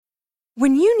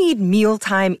When you need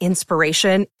mealtime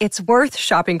inspiration, it's worth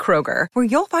shopping Kroger, where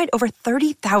you'll find over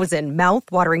 30,000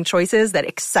 mouth-watering choices that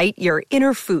excite your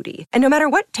inner foodie. And no matter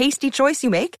what tasty choice you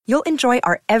make, you'll enjoy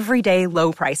our everyday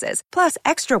low prices, plus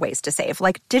extra ways to save,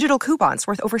 like digital coupons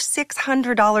worth over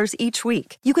 $600 each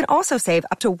week. You can also save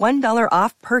up to $1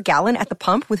 off per gallon at the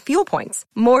pump with fuel points.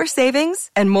 More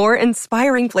savings and more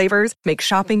inspiring flavors make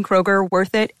shopping Kroger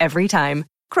worth it every time.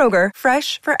 Kroger,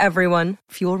 fresh for everyone.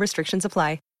 Fuel restrictions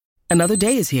apply. Another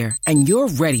day is here, and you're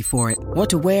ready for it. What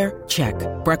to wear? Check.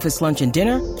 Breakfast, lunch, and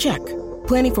dinner? Check.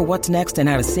 Planning for what's next and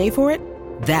how to save for it?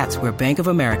 That's where Bank of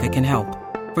America can help.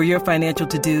 For your financial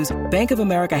to-dos, Bank of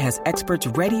America has experts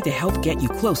ready to help get you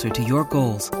closer to your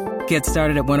goals. Get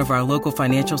started at one of our local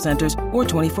financial centers or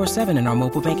 24/7 in our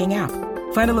mobile banking app.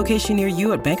 Find a location near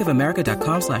you at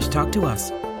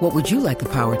bankofamerica.com/talktous. What would you like the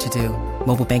power to do?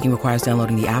 Mobile banking requires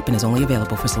downloading the app and is only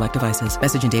available for select devices.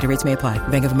 Message and data rates may apply.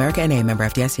 Bank of America N.A., member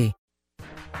FDIC.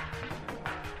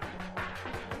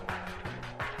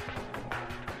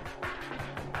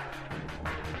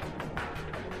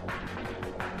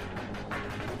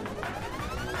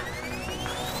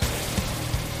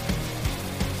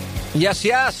 Yes,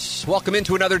 yes. Welcome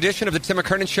into another edition of the Tim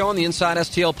McKernan Show on the Inside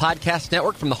STL Podcast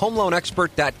Network from the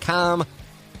HomeLoanExpert.com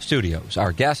studios.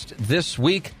 Our guest this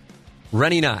week,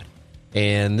 Rennie Knott.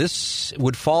 And this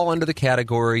would fall under the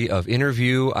category of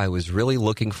interview I was really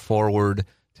looking forward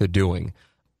to doing.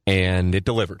 And it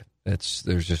delivered.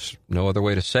 There's just no other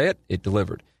way to say it. It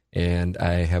delivered. And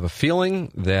I have a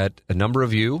feeling that a number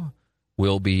of you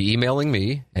will be emailing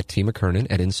me at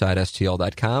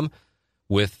tmckernan@InsideSTL.com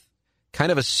with kind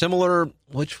of a similar,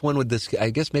 which one would this,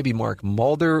 I guess maybe Mark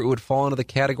Mulder, it would fall into the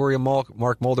category of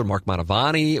Mark Mulder. Mark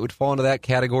Mantovani, it would fall into that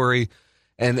category.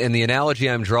 And the analogy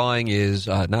I'm drawing is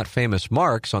not famous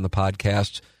Marks on the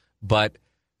podcast, but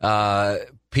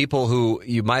people who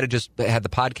you might have just had the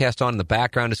podcast on in the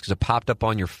background just because it popped up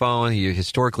on your phone. You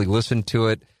historically listened to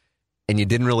it, and you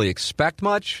didn't really expect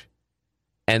much.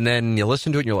 And then you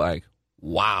listen to it, and you're like,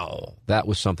 wow, that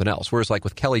was something else. Whereas like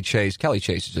with Kelly Chase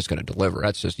is just going to deliver.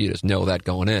 That's just, you just know that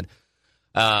going in.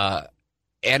 And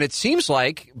it seems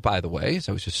like, by the way, as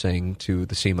I was just saying to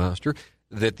the Sea Monster,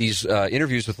 that these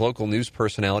interviews with local news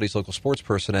personalities, local sports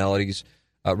personalities,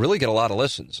 really get a lot of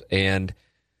listens. And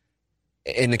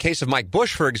in the case of Mike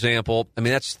Bush, for example, I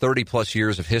mean, that's 30-plus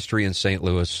years of history in St.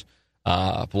 Louis,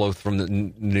 both from the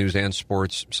news and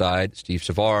sports side. Steve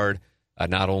Savard,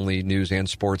 not only news and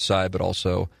sports side, but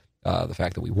also the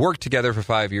fact that we worked together for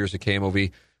 5 years at KMOV.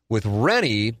 With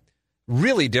Rennie,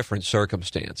 really different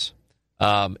circumstance.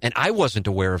 And I wasn't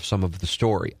aware of some of the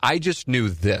story. I just knew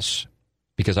this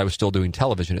because I was still doing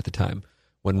television at the time.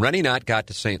 When Rennie Knott got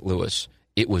to St. Louis,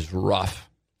 it was rough.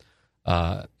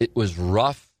 It was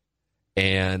rough,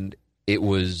 and it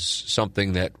was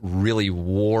something that really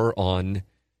wore on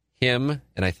him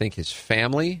and I think his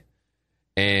family,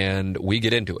 and we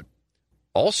get into it.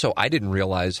 Also, I didn't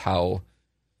realize how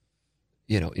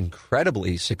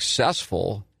incredibly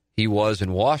successful he was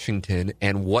in Washington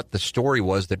and what the story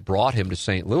was that brought him to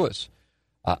St. Louis.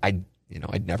 I'd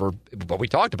never, but we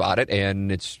talked about it,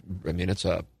 and it's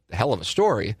a hell of a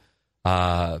story.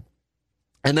 And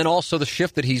then also the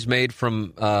shift that he's made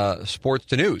from sports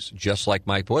to news, just like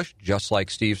Mike Bush, just like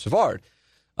Steve Savard.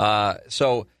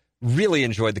 So really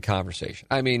enjoyed the conversation.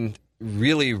 I mean,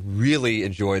 really, really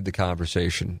enjoyed the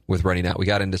conversation with Rennie Knott. We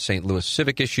got into St. Louis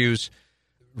civic issues,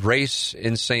 race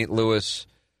in St. Louis,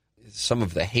 some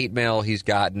of the hate mail he's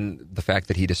gotten, the fact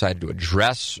that he decided to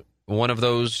address one of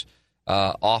those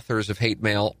authors of hate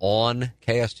mail on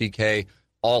KSTK,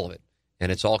 all of it.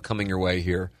 And it's all coming your way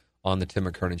here on the Tim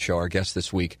McKernan Show. Our guest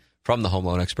this week from the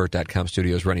HomeLoanExpert.com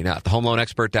studios, Rennie Knott. The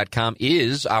HomeLoanExpert.com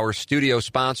is our studio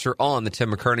sponsor on the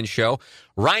Tim McKernan Show.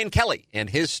 Ryan Kelly and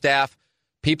his staff,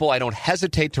 people I don't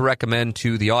hesitate to recommend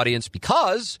to the audience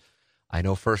because I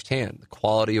know firsthand the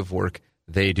quality of work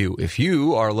they do. If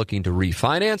you are looking to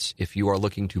refinance, if you are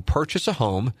looking to purchase a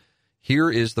home, here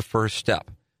is the first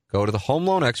step. Go to the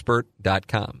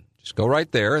HomeLoanExpert.com. Just go right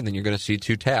there, and then you're going to see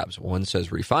two tabs. One says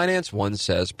refinance, one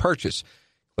says purchase.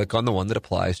 Click on the one that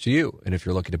applies to you. And if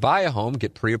you're looking to buy a home,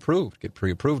 get pre-approved. Get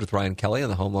pre-approved with Ryan Kelly on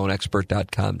the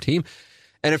HomeLoanExpert.com team.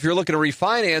 And if you're looking to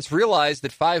refinance, realize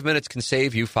that 5 minutes can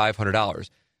save you $500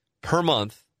 per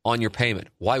month on your payment.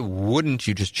 Why wouldn't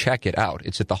you just check it out?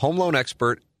 It's at the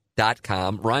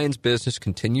HomeLoanExpert.com. Ryan's business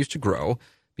continues to grow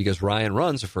because Ryan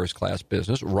runs a first-class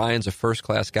business. Ryan's a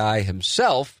first-class guy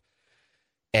himself.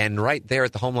 And right there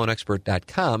at the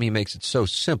HomeLoanExpert.com, he makes it so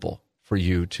simple for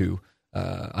you to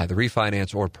either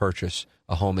refinance or purchase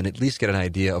a home and at least get an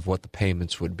idea of what the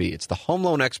payments would be. It's the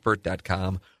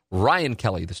HomeLoanExpert.com. Ryan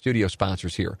Kelly, the studio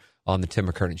sponsors here on the Tim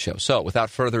McKernan Show. So, without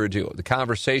further ado, the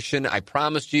conversation, I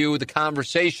promised you the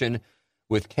conversation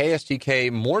with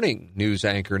KSTK morning news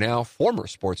anchor now, former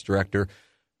sports director,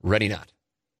 Rennie Knott.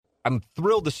 I'm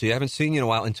thrilled to see you. I haven't seen you in a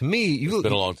while. And to me, it's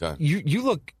been a long time.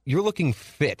 You're looking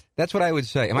fit. That's what I would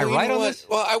say. Am I right on this?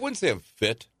 Well, I wouldn't say I'm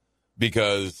fit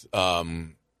because,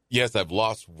 yes, I've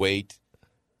lost weight.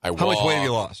 How much weight have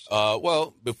you lost?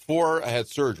 Well, before I had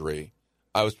surgery,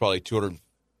 I was probably 200.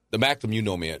 The maximum you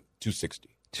know me at 260.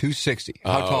 260.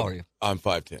 How tall are you? I'm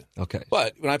 5'10". Okay.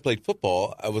 But when I played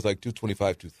football, I was like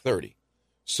 225, 230.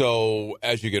 So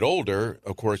as you get older,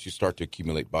 of course, you start to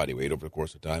accumulate body weight over the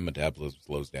course of time. Metabolism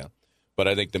slows down. But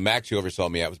I think the max you ever saw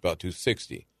me at was about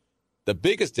 260. The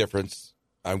biggest difference,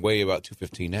 I weigh about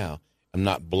 215 now. I'm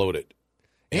not bloated.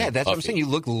 Yeah, that's what I'm saying. You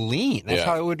look lean. That's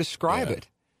how I would describe it.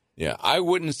 Yeah, I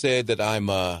wouldn't say that I'm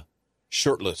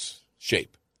shirtless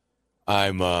shape.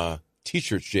 I'm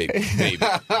T-shirt shape, maybe,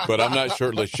 but I'm not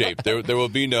shirtless shape. There will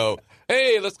be no,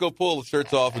 hey, let's go pull the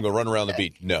shirts off and go run around the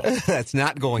beach. No. That's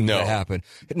not going to happen.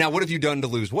 Now, what have you done to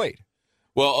lose weight?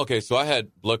 Well, okay, so I had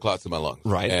blood clots in my lungs.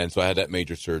 Right. And so I had that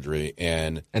major surgery.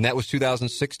 And that was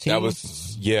 2016? That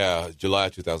was, July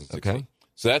of 2016. Okay.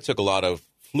 So that took a lot of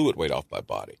fluid weight off my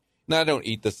body. Now, I don't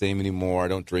eat the same anymore. I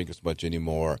don't drink as much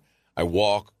anymore. I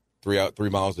walk 3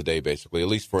 miles a day, basically, at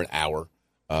least for an hour.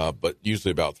 But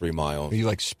usually about 3 miles. Are you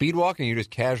like speed walking or you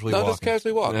just casually walking? No, just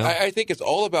casually walk. Yeah. I think it's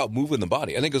all about moving the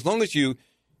body. I think as long as you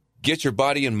get your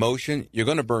body in motion, you're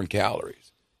going to burn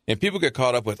calories. And people get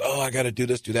caught up with, I got to do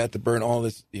this, do that to burn all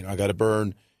this. I got to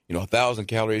burn, 1,000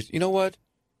 calories. You know what?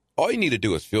 All you need to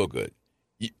do is feel good.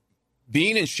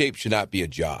 Being in shape should not be a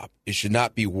job. It should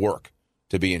not be work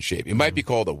to be in shape. It might be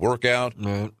called a workout,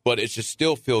 but it should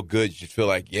still feel good. You should feel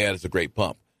like, it's a great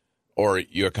pump. Or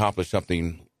you accomplish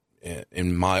something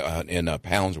in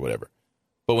pounds or whatever.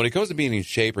 But when it comes to being in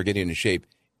shape or getting in shape,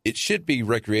 it should be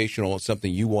recreational and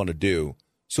something you want to do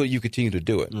so you continue to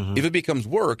do it. Mm-hmm. If it becomes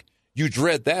work, you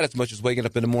dread that as much as waking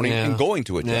up in the morning and going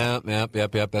to a job.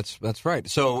 Yep. That's right.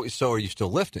 So are you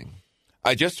still lifting?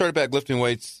 I just started back lifting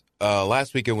weights.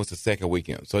 Last weekend was the second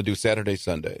weekend. So I do Saturdays,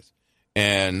 Sundays.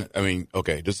 And,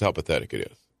 this is how pathetic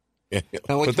it is.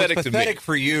 Now, what's pathetic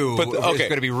for you is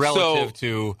going to be relative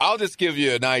to... I'll just give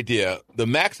you an idea. The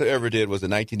max I ever did was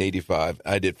in 1985.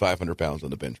 I did 500 pounds on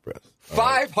the bench press.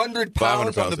 500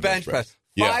 pounds on the bench press.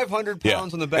 500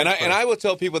 pounds on the bench press. And I will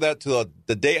tell people that till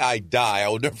the day I die. I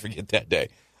will never forget that day.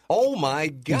 Oh, my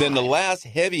God. Then the last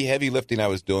heavy lifting I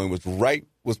was doing was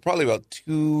probably about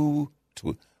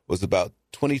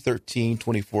 2013,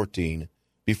 2014,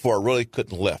 before I really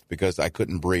couldn't lift because I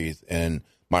couldn't breathe and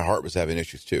my heart was having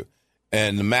issues too.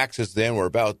 And the maxes then were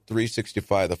about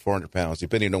 365 to 400 pounds,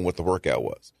 depending on what the workout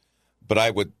was. But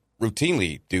I would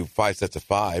routinely do 5 sets of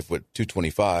 5 with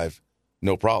 225,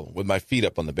 no problem, with my feet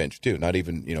up on the bench too, not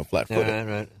even, flat-footed.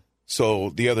 Right. So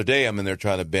the other day I'm in there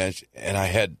trying to bench, and I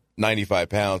had 95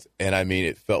 pounds, and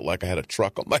it felt like I had a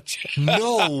truck on my chest.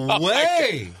 No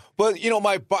way! But,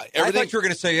 my body... I thought you were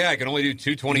going to say, I can only do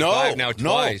 225 now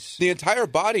twice. No, the entire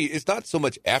body is not so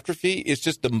much atrophy, it's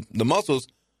just the muscles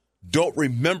don't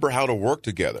remember how to work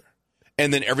together.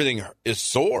 And then everything is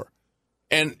sore.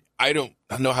 And I don't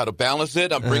know how to balance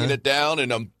it. I'm bringing it down,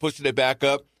 and I'm pushing it back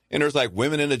up. And there's like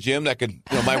women in the gym that can,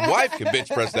 my wife can bench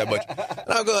press that much. And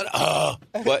I'm going,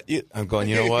 But I'm going,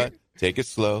 you know what? Take it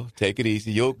slow. Take it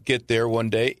easy. You'll get there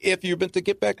one day if you're meant to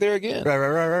get back there again.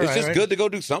 Right. It's just good to go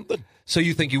do something. So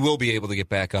you think you will be able to get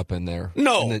back up in there?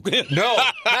 No. No.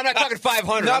 I'm not talking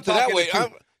 500. Not to that way.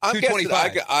 I'm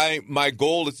 225. My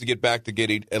goal is to get back to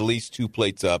getting at least 2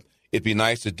 plates up. It'd be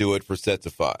nice to do it for sets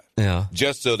of 5. Yeah.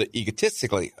 Just so that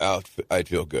egotistically I'd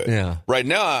feel good. Yeah. Right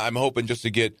now I'm hoping just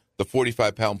to get the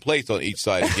 45-pound plates on each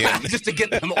side again. Just to get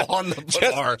them on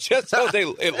the bar. Just so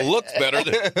it looks better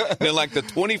than like the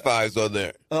 25s on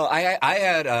there. I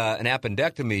had an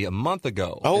appendectomy a month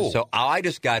ago. Oh. And so I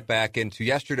just got back into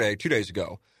 2 days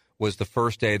ago, was the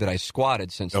first day that I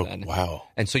squatted since then. Wow.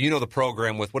 And so the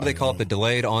program with, what do they call it, the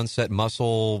delayed onset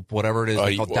muscle, whatever it is,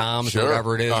 they call DOMS or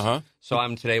whatever it is. Uh-huh. So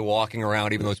I'm today walking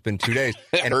around, even though it's been 2 days,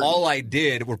 and all I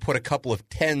did were put a couple of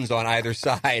 10s on either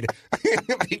side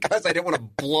because I didn't want to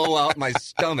blow out my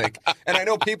stomach. And I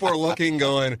know people are looking,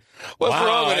 going, "What's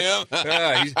wrong with him?"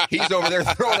 Yeah, he's over there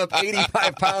throwing up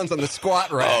 85 pounds on the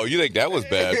squat rack. Oh, you think that was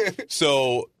bad?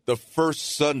 So the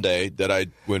first Sunday that I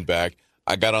went back,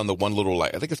 I got on the one little, I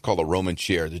think it's called a Roman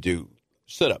chair to do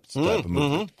sit-ups type of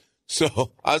movement.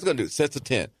 So I was going to do sets of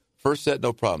 10. First set,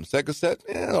 no problem. Second set,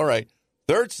 all right.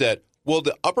 Third set, well,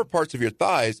 the upper parts of your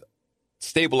thighs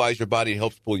stabilize your body and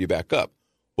helps pull you back up.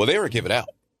 Well, they were giving out.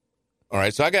 All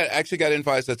right, so I actually got in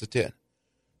 5 sets of 10.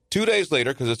 2 days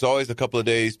later, because it's always a couple of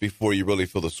days before you really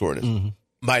feel the soreness.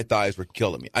 my thighs were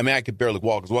killing me. I mean, I could barely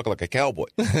walk. I was walking like a cowboy.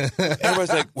 Everybody's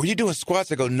like, were you doing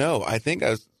squats? I go, no, I think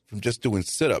I was from just doing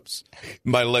sit-ups.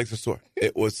 My legs are sore.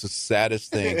 It was the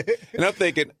saddest thing. And I'm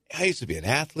thinking, I used to be an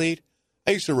athlete.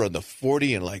 I used to run the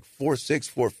 40 in like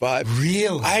 4.6, 4.5.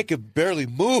 Really? I could barely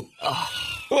move.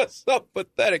 It was so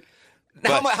pathetic.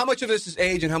 Now, how much of this is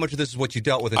age and how much of this is what you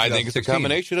dealt with in 2016? I think it's a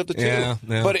combination of the two. Yeah.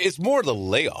 But it's more the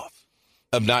layoff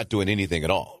of not doing anything at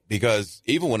all. Because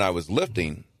even when I was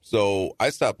lifting, so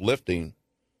I stopped lifting,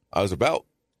 I was about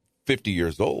 50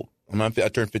 years old. I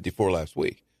turned 54 last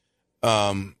week.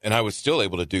 And I was still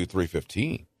able to do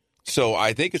 315. So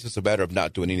I think it's just a matter of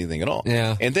not doing anything at all.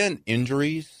 Yeah. And then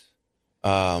injuries.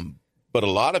 But a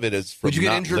lot of it is from Would you get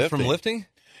not injured lifting. from lifting?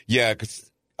 Yeah,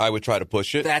 because I would try to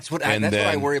push it. That's what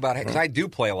I worry about, because I do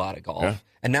play a lot of golf. Yeah.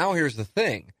 And now here's the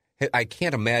thing. I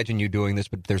can't imagine you doing this,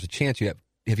 but there's a chance you have.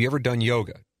 Have you ever done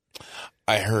yoga?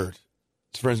 I heard.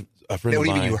 It's a friend of What do you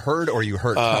mine. mean, you heard or you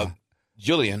heard?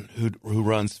 Jillian, who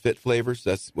runs Fit Flavors,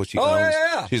 that's what she owns.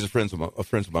 Yeah. She's a friend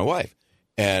with my wife.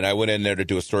 And I went in there to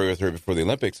do a story with her before the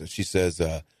Olympics, and she says,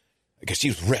 because she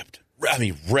was ripped. I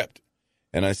mean, ripped.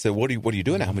 And I said, what are you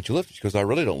doing now? How much you lift? She goes, I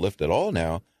really don't lift at all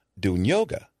now, doing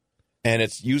yoga. And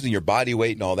it's using your body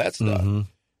weight and all that stuff. Mm-hmm.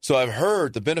 So I've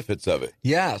heard the benefits of it.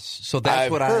 Yes. So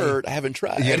that's what I haven't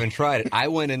tried. You haven't tried it. I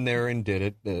went in there and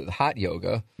did it, hot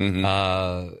yoga.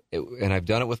 Mm-hmm. And I've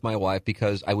done it with my wife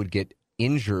because I would get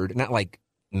injured, not like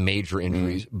major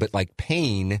injuries, but like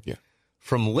pain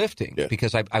from lifting. Yeah.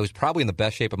 Because I was probably in the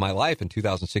best shape of my life in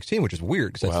 2016, which is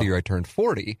weird because that's the year I turned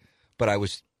 40. But I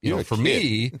was, for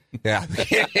me, but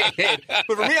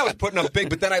for me, I was putting up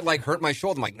big. But then I hurt my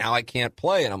shoulder. I'm like, now I can't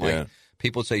play. And I'm like,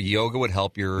 people say yoga would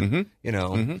help your,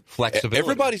 flexibility.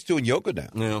 Everybody's doing yoga now.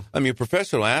 Yeah. I mean,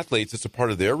 professional athletes, it's a part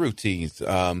of their routines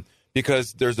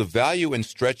because there's a value in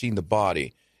stretching the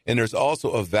body. And there's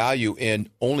also a value in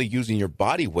only using your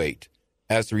body weight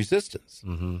as the resistance.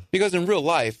 Mm-hmm. Because in real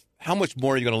life, how much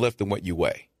more are you going to lift than what you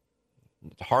weigh?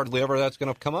 Hardly ever that's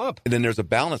going to come up. And then there's a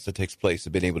balance that takes place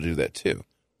of being able to do that too,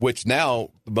 which now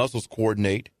the muscles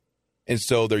coordinate, and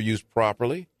so they're used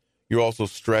properly. You're also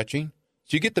stretching,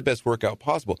 so you get the best workout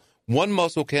possible. One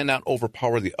muscle cannot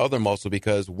overpower the other muscle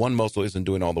because one muscle isn't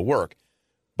doing all the work.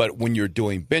 But when you're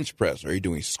doing bench press or you're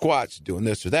doing squats, doing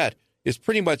this or that, it's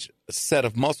pretty much a set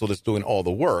of muscle that's doing all the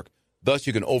work. Thus,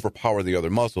 you can overpower the other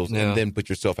muscles and then put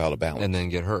yourself out of balance. And then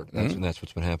get hurt. That's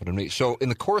what's been happening to me. So in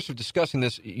the course of discussing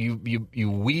this, you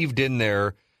weaved in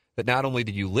there that not only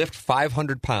did you lift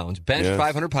 500 pounds, bench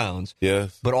 500 pounds,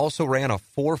 but also ran a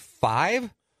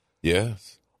 4.5?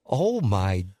 Yes. Oh,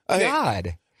 my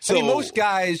God. I mean, most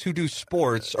guys who do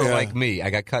sports are like me.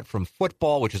 I got cut from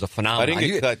football, which is a phenomenon. I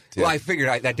didn't get cut. Well, I figured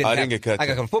that didn't happen. Get cut. I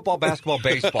got from football, basketball,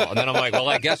 baseball. And then I'm like, well,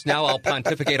 I guess now I'll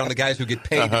pontificate on the guys who get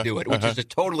paid to do it, which is just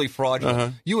totally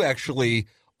fraudulent. You actually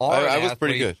are I was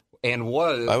pretty good. And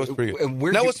was. I was pretty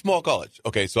good. That was small college.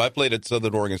 Okay, so I played at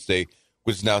Southern Oregon State,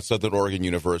 which is now Southern Oregon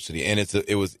University. And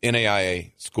it was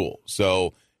NAIA school.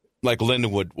 So like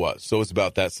Lindenwood was. So it's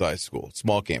about that size school,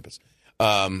 small campus.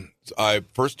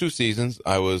 First 2 seasons,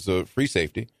 I was a free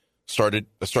safety. Started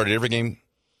every game,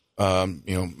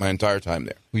 my entire time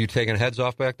there. Were you taking heads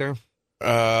off back there?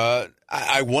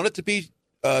 I wanted to be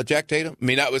Jack Tatum. I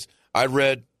mean, I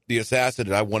read The Assassin,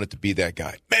 and I wanted to be that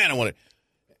guy. Man, I wanted.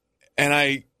 And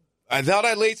I thought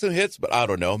I laid some hits, but I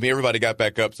don't know. I mean, everybody got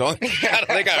back up, so I don't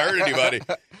think I hurt anybody.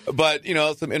 But,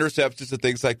 some interceptions and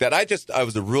things like that. I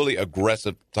was a really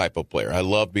aggressive type of player. I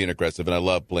love being aggressive, and I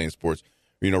love playing sports.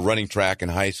 Running track in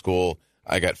high school,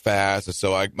 I got fast. And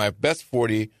so my best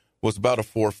 40 was about a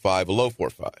 4.5, a low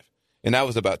 4.5. And that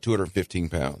was about 215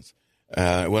 pounds. When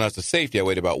I was a safety, I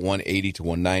weighed about 180 to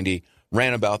 190.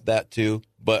 Ran about that too,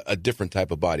 but a different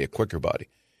type of body, a quicker body.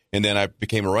 And then I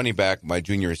became a running back my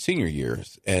junior and senior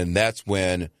years. And that's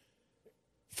when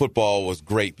football was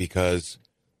great because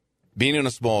being in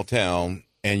a small town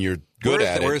and you're good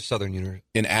at it. Where's Southern University?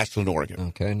 In Ashland, Oregon.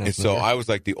 Okay. And so I was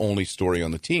like the only story on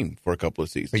the team for a couple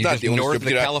of seasons. Are you just north of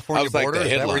the California border?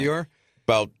 Like is that where you are?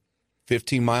 About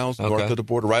 15 miles north of the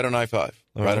border, right on I-5.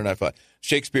 Right on I-5.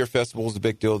 Shakespeare Festival is a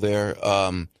big deal there.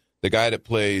 The guy that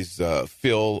plays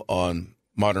Phil on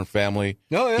Modern Family,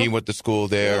 he went to school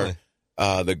there.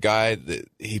 Really? The guy that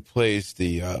he plays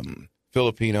the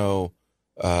Filipino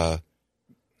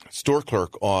store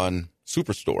clerk on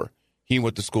Superstore, he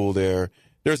went to school there.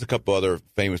 There's a couple other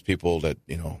famous people that,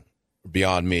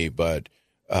 beyond me, but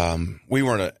we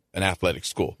weren't an athletic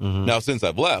school. Mm-hmm. Now, since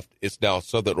I've left, it's now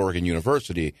Southern Oregon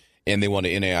University, and they won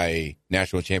the NAIA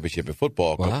National Championship in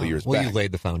football a couple of years back. Well, you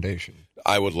laid the foundation.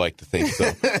 I would like to think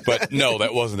so. But no,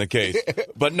 that wasn't the case.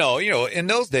 But no, in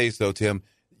those days, though, Tim,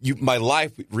 my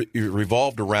life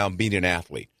revolved around being an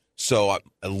athlete. So I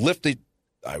lifted,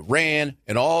 I ran,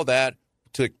 and all that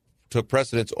took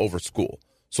precedence over school.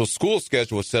 So school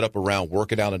schedule was set up around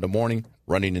working out in the morning,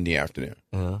 running in the afternoon.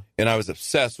 Uh-huh. And I was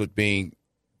obsessed with being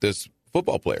this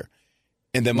football player.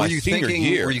 And then my senior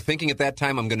year. Were you thinking at that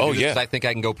time, I'm going to do this because I think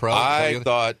I can go pro? I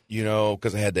thought,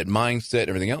 because I had that mindset and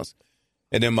everything else.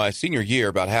 And then my senior year,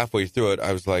 about halfway through it,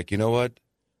 I was like, you know what?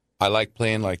 I like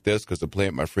playing like this because I'm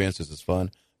playing with my friends. This is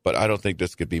fun. But I don't think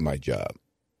this could be my job.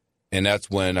 And that's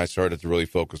when I started to really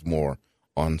focus more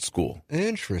on school.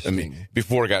 Interesting. I mean,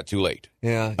 before it got too late.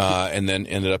 Yeah. And then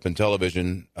ended up in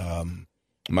television.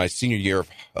 My senior year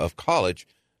of college,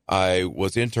 I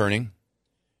was interning.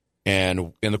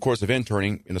 And in the course of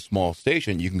interning in a small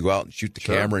station, you can go out and shoot the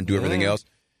camera and do everything else.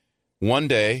 One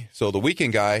day, so the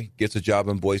weekend guy gets a job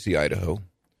in Boise, Idaho.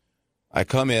 I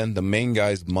come in, the main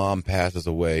guy's mom passes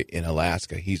away in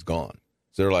Alaska. He's gone.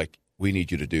 So they're like, we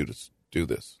need you to do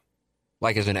this.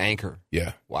 Like as an anchor?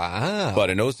 Yeah. Wow. But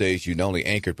in those days, you not only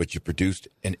anchored, but you produced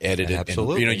and edited.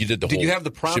 Absolutely. And, you did the whole Did you have the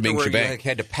prompter where you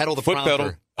had to pedal the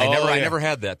prompter? Pedal. I never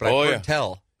had that, but I could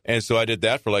tell. And so I did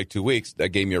that for like 2 weeks. That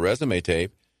gave me a resume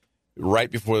tape.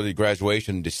 Right before the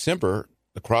graduation in December,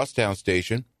 the Crosstown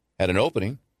station had an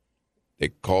opening. They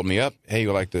called me up. Hey,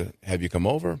 we'd like to have you come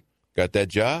over. Got that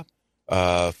job.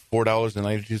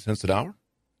 $4.92 an hour.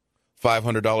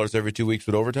 $500 every 2 weeks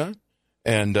with overtime.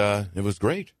 And it was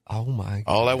great. Oh, my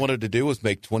God. All I wanted to do was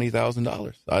make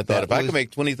 $20,000. I thought if I could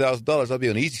make $20,000, I'd be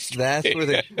on easy street.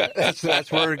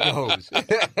 That's where it goes.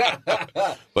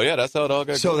 But, yeah, that's how it all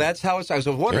got going. That's how I was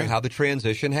wondering how the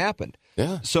transition happened.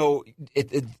 Yeah. So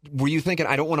were you thinking,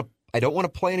 I don't want to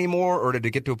play anymore, or did it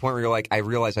get to a point where you're like, I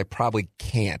realize I probably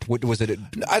can't? What was it?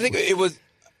 I think it was.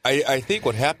 I think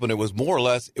what happened, it was more or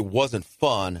less, it wasn't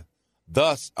fun.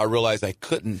 Thus, I realized I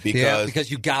couldn't because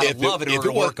you got to love it in order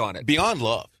to work on it. Beyond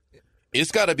love,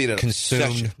 it's got to be an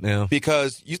obsession. Yeah.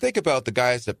 Because you think about the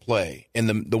guys that play and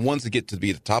the ones that get to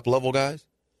be the top level guys,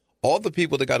 all the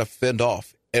people that got to fend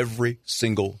off every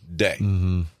single day.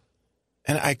 Mm-hmm.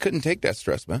 And I couldn't take that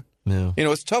stress, man. Yeah.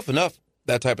 It's tough enough,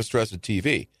 that type of stress at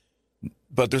TV,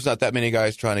 but there's not that many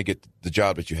guys trying to get the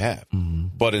job that you have. Mm-hmm.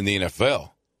 But in the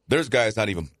NFL, there's guys not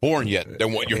even born yet that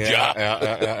want your job.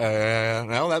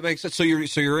 Well, that makes sense. So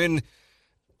you're in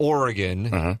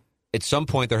Oregon. Uh-huh. At some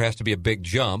point, there has to be a big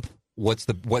jump. Was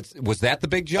that the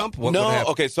big jump? No.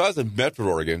 Okay, so I was in Medford,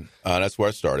 Oregon. That's where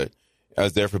I started. I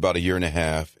was there for about a year and a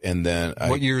half, and then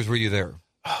what years were you there?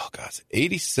 Oh gosh,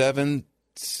 87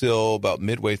 till about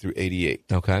midway through 88.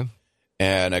 Okay.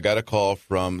 And I got a call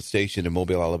from a station in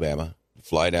Mobile, Alabama.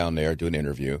 Fly down there, do an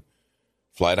interview.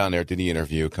 Fly down there, do the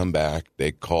interview, come back.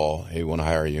 They call, hey, we want to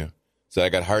hire you. So I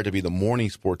got hired to be the morning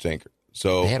sports anchor.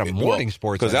 So they had a morning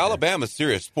sports anchor. Because Alabama's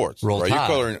serious sports. Roll right? You're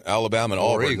covering Alabama and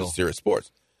Auburn is serious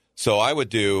sports. So I would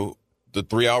do the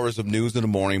 3 hours of news in the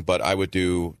morning, but I would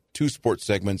do 2 sports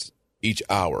segments each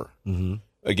hour. Mm-hmm.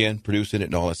 Again, producing it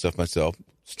and all that stuff myself.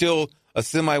 Still a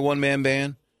semi one-man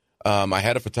band. I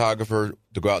had a photographer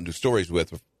to go out and do stories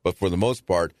with, but for the most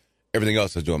part, everything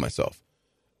else I was doing myself.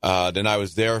 Then I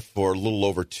was there for a little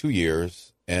over 2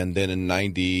 years, and then in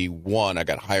 91, I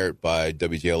got hired by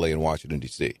WJLA in Washington,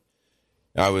 D.C.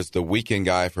 I was the weekend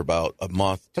guy for about a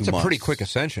month, 2 months. That's a pretty quick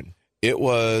ascension. It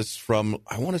was from,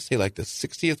 I want to say, like the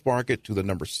 60th market to the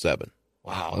number 7.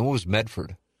 Wow. And what was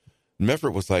Medford?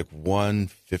 Medford was like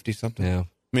 150-something. Yeah. I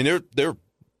mean, they're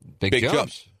big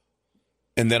jumps.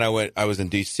 And then I was in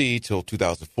D.C. till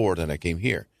 2004, then I came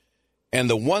here. And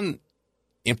the one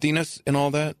emptiness in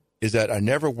all that is that I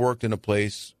never worked in a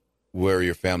place where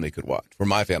your family could watch, where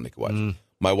my family could watch. Mm.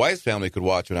 My wife's family could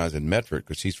watch when I was in Medford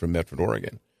because she's from Medford,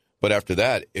 Oregon. But after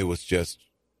that, it was just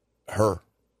her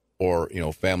or,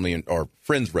 family or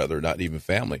friends, rather, not even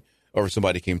family. Or if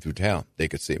somebody came through town, they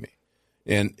could see me.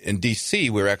 And in D.C.,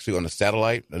 we were actually on a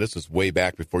satellite. Now, this was way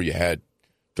back before you had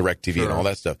DirecTV and all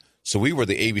that stuff. So we were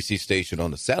the ABC station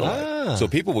on the satellite. Ah. So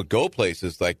people would go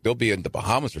places like they'll be in the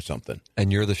Bahamas or something.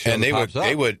 And you're the show and that pops up.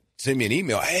 They would send me an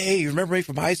email. Hey, you remember me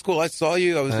from high school? I saw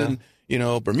you. I was in,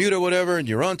 Bermuda or whatever, and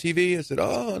you're on TV. I said,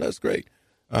 oh, that's great.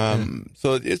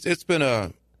 So it's been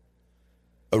a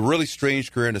really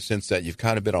strange career in the sense that you've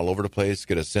kind of been all over the place,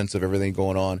 get a sense of everything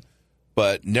going on,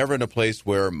 but never in a place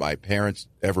where my parents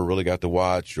ever really got to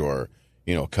watch or,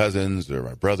 cousins or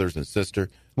my brothers and sister.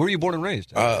 Where were you born and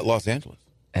raised? Los Angeles.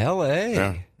 L.A.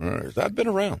 Yeah. I've been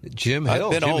around. Jim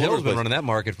Hill. Jim Hill's been running that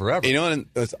market forever. And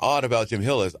what's odd about Jim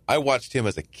Hill is I watched him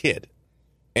as a kid.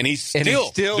 And he's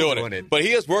still doing it. But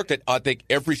he has worked at, I think,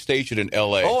 every station in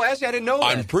L.A. Oh, actually, I didn't know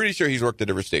that. I'm pretty sure he's worked at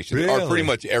every station. Really? Or pretty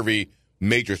much every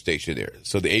major station there.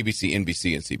 So the ABC,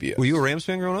 NBC, and CBS. Were you a Rams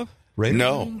fan growing up? Raiders?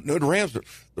 No, the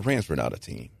Rams were not a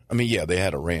team. I mean, yeah, they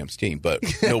had a Rams team, but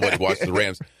nobody watched the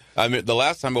Rams. I mean, the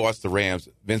last time I watched the Rams,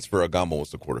 Vince Ferragamo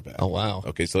was the quarterback. Oh, wow.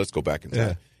 Okay, so let's go back in time.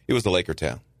 Yeah. It was the Laker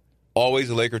town. Always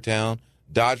a Laker town.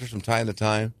 Dodgers from time to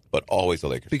time, but always a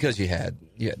Laker town. Because you had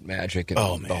Magic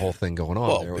and the whole thing going on.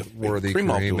 Well, there if Worthy, Kareem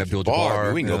Kareem,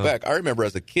 Abdul-Jabbar. We can go back. I remember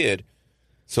as a kid,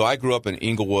 so I grew up in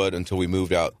Inglewood until we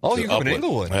moved out. Oh, to you grew up in Upland.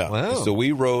 Inglewood. Yeah. Wow. So we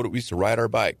used to ride our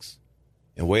bikes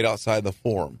and wait outside the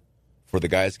Forum for the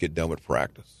guys to get done with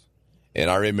practice. And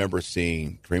I remember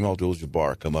seeing Kareem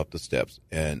Abdul-Jabbar come up the steps,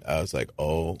 and I was like,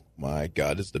 oh, my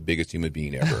God, this is the biggest human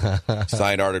being ever.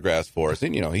 Signed autographs for us.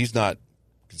 And, he's not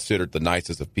considered the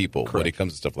nicest of people when it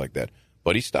comes to stuff like that.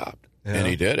 But he stopped, and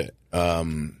he did it.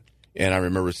 And I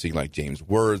remember seeing, like, James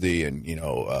Worthy and,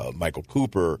 Michael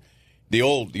Cooper, the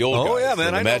old guys. Oh, yeah,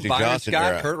 man. I know Magic Byron Johnson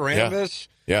Scott, era. Kurt Rambis.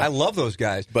 Yeah. I love those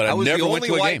guys. But I was never the went only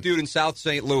to a white game. dude in South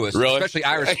St. Louis, Really? especially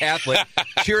Irish Catholic,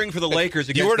 cheering for the Lakers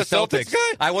against You were the the Celtics guy?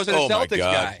 I wasn't a Oh, my Celtics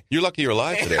God. guy. You're lucky you're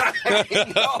alive today.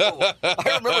 I know.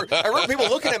 I remember people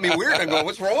looking at me weird and going,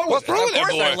 what's wrong with wrong with Of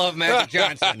course that boy? I love Magic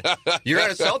Johnson. You're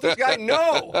not a Celtics guy?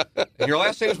 No. And your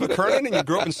last name is McKernan and you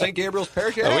grew up in St. Gabriel's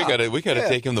Parish? Yeah. We gotta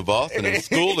take him to Boston and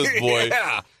school this boy.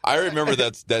 Yeah. I remember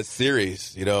that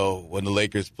series, when the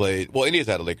Lakers played. Well, Indiana's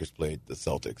had the Lakers played the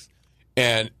Celtics,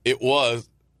 and it was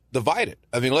divided.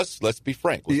 I mean, let's be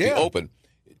frank. Let's be open.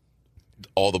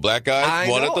 All the black guys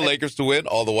wanted the Lakers to win.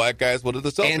 All the white guys wanted the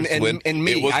Celtics to win. And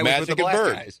me, it was I Magic was with the and black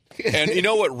Bird. guys. And you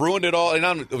know what ruined it all? And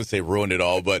I'm not going to say ruined it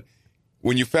all, but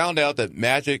when you found out that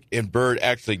Magic and Bird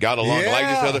actually got along and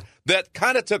liked each other, that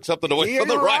kind of took something away from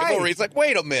the rivalry. It's like,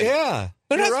 wait a minute. Yeah.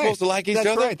 They're not supposed to like each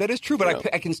other. That's right. That is true.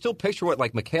 But I can still picture what,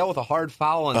 like McHale with a hard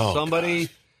foul on somebody.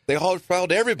 Gosh. They all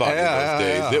fouled everybody in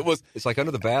those days. It's like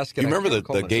under the basket. You remember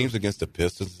the games against the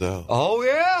Pistons, though? Oh,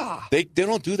 yeah. They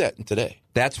don't do that today.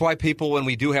 That's why people, when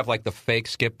we do have like the fake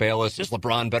Skip Bayless, is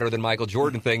LeBron better than Michael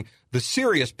Jordan thing, the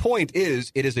serious point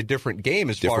is it is a different game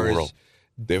as far as,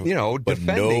 but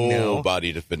defending now.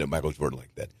 Nobody defended Michael Jordan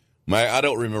like that. I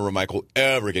don't remember Michael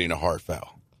ever getting a hard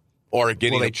foul. Or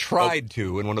getting they tried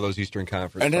to in one of those Eastern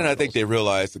Conference And then finals. I think they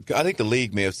realized, I think the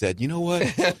league may have said, you know what?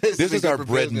 This is our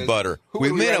bread and butter.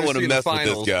 We may not want to mess with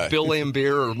this guy. Bill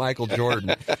Laimbeer or Michael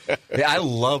Jordan. I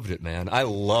loved it, man. I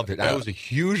loved it. I was a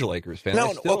huge Lakers fan.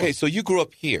 Now, okay, so you grew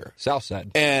up here. South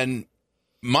Side. And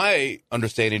my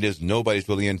understanding is nobody's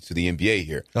really into the NBA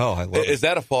here. Oh, I love it. Is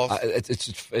that a false?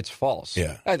 It's false.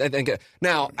 Yeah. I think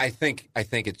now I think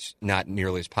it's not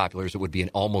nearly as popular as it would be in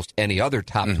almost any other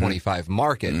top 25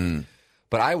 market.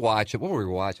 But I watch it. What were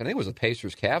we watching? I think it was the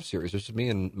Pacers Cavs series. This is me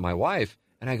and my wife,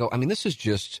 and I go, this is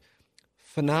just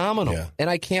phenomenal. Yeah. And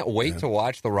I can't wait to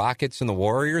watch the Rockets and the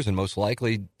Warriors, and most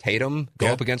likely Tatum go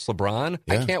up against LeBron.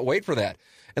 Yeah. I can't wait for that.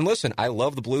 And listen, I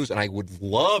love the Blues, and I would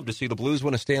love to see the Blues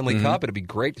win a Stanley Cup. It'd be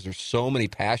great because there's so many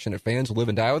passionate fans who live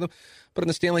and die with them. But in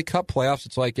the Stanley Cup playoffs,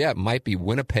 it's like, it might be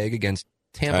Winnipeg against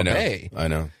Tampa Bay. I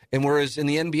know. And whereas in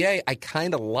the NBA, I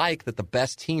kind of like that the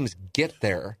best teams get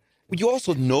there. You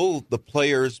also know the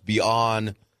players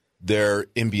beyond their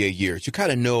NBA years. You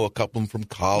kind of know a couple of them from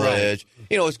college.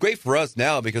 Right. It's great for us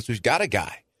now because we've got a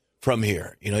guy from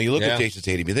here. You look at Jason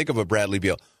Tatum. You think of a Bradley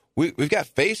Beal. We've got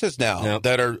faces now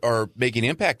that are making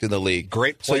impact in the league.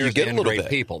 Great players so you get and a little great bit.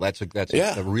 people. That's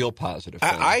a real positive thing.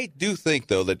 I do think,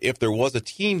 though, that if there was a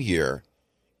team here,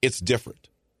 it's different.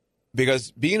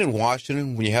 Because being in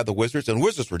Washington, when you had the Wizards, and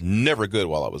Wizards were never good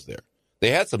while I was there. They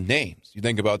had some names. You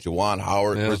think about Juwan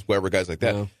Howard, Chris Webber, guys like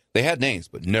that. Yeah. They had names,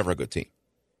 but never a good team.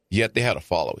 Yet they had a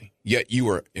following. Yet you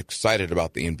were excited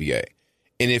about the NBA.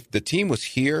 And if the team was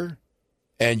here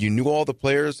and you knew all the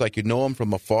players like you know them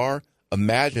from afar,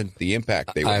 imagine the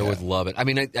impact they would have. I would love it. I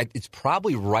mean, it's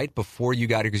probably right before you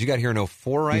got here, because you got here in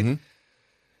 2004, right? Mm-hmm.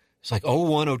 It's like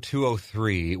 2001, 2002,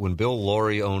 2003, when Bill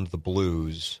Laurie owned the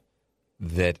Blues,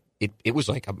 that it was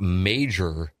like a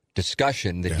major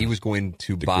discussion that he was going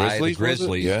to buy the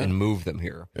Grizzlies and move them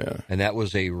here. Yeah. And that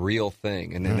was a real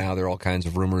thing. And then now there are all kinds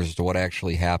of rumors as to what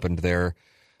actually happened there.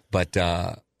 But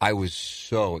I was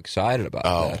so excited about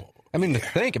that. I mean,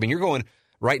 you're going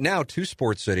right now to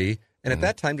Sports City, and at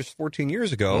that time, just 14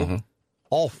 years ago,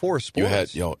 all four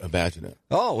sports. You had, imagine it.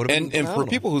 Oh, would have been And for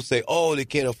people who say, they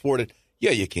can't afford it,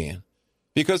 yeah, you can.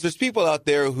 Because there's people out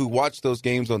there who watch those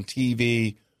games on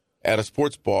TV at a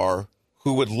sports bar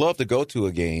who would love to go to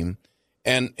a game.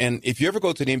 And if you ever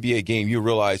go to an NBA game, you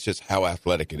realize just how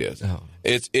athletic it is. Oh.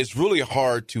 It's really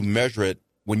hard to measure it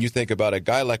when you think about a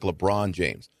guy like LeBron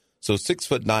James. So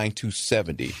 6'9",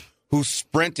 270, who's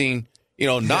sprinting,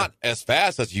 not as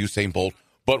fast as Usain Bolt,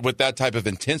 but with that type of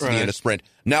intensity in a sprint.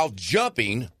 Now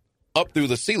jumping up through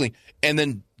the ceiling and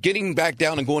then getting back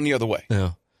down and going the other way.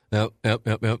 Yeah. Yep.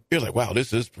 You're like, wow,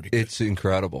 this is pretty good. It's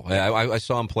incredible. I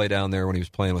saw him play down there when he was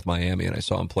playing with Miami, and I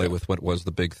saw him play with what was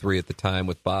the big three at the time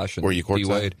with Bosch and Were you courtside?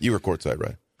 D-Wade. You were courtside,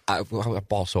 right? I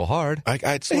ball so hard.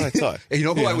 That's what I thought. And you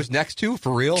know who I was next to,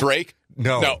 for real? Drake?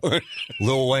 No.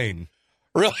 Lil Wayne.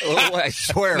 Really? I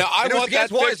swear. Now, I want that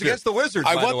picture. It's against the Wizards,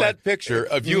 I by want the way. that picture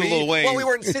of you and Lil Wayne. Well, we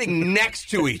weren't sitting next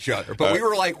to each other, but we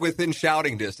were like within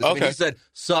shouting distance. Okay. I mean, he said,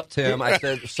 "Sup, Tim." I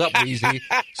said, "Sup, Weezy."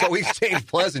 So we exchanged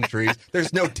pleasantries.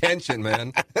 There's no tension,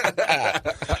 man.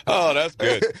 Oh, that's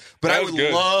good. But I would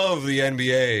love the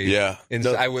NBA. Yeah. And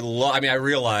I would love. I mean, I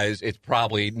realize it's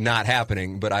probably not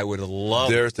happening, but I would love.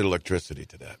 There's the electricity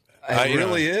to that. It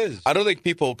really is. I don't think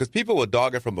because people will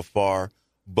dog it from afar,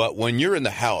 but when you're in the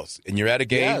house and you're at a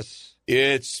game. Yes.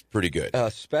 It's pretty good.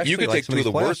 Especially you can like take some two of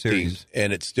of the these playoff worst series. teams,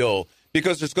 and it's still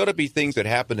because there's going to be things that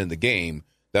happen in the game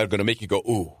that are going to make you go,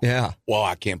 "Ooh, Yeah. well,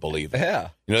 I can't believe it." Yeah.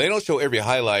 You know, they don't show every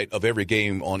highlight of every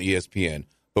game on ESPN,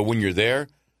 but when you're there,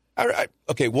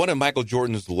 okay, one of Michael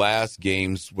Jordan's last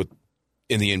games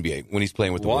in the NBA when he's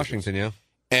playing with the Washington, Wizards. yeah.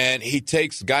 And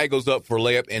guy goes up for a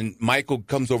layup, and Michael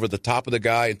comes over the top of the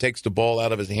guy and takes the ball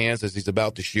out of his hands as he's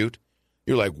about to shoot.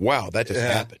 You're like, wow, that just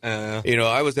happened. You know,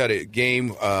 I was at a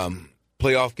game,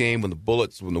 playoff game when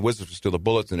the Wizards were still the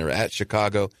Bullets, and they were at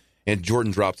Chicago, and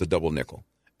Jordan drops a double nickel.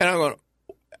 And I'm going,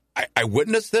 I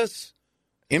witnessed this.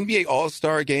 NBA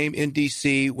All-Star game in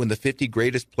D.C. when the 50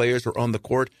 greatest players were on the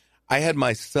court. I had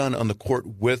my son on the court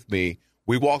with me.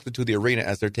 We walked into the arena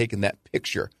as they're taking that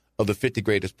picture of the 50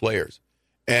 greatest players.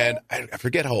 And I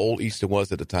forget how old Easton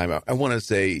was at the time. I want to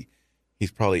say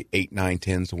he's probably 8, 9,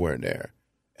 10, somewhere in there.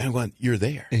 And I'm going, you're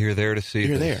there. You're there to see.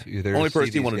 You're there. Only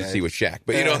person you wanted to see was Shaq.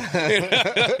 But, you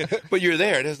know, but you're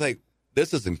there. And it's like,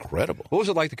 this is incredible. What was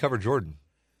it like to cover Jordan?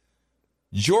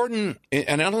 Jordan,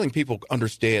 and I don't think people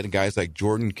understand guys like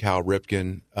Jordan, Cal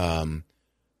Ripken.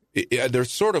 They're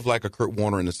sort of like a Kurt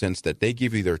Warner in the sense that they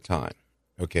give you their time,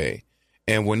 okay?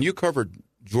 And when you covered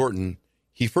Jordan,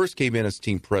 he first came in as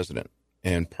team president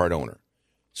and part owner.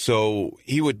 So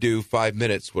he would do 5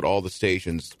 minutes with all the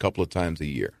stations a couple of times a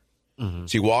year. Mm-hmm.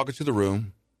 So you walk into the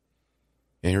room,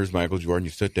 and here's Michael Jordan.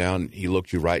 You sit down, he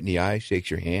looks you right in the eye, shakes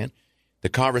your hand. The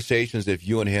conversations, if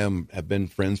you and him have been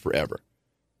friends forever.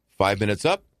 5 minutes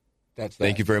up,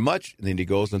 thank you very much, and then he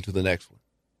goes into the next one.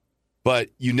 But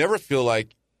you never feel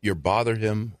like you're bothering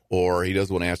him or he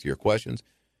doesn't want to answer your questions.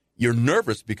 You're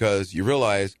nervous because you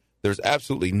realize there's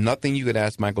absolutely nothing you can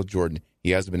ask Michael Jordan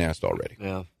he hasn't been asked already.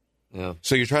 Yeah.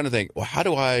 So you're trying to think, well, how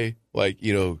do I,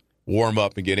 warm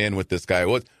up and get in with this guy?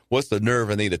 What's the nerve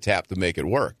I need to tap to make it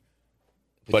work?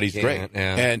 But he's great.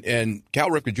 Yeah. And Cal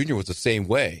Ripken Jr. was the same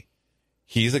way.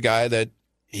 He's a guy that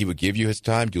he would give you his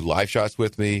time, do live shots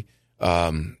with me,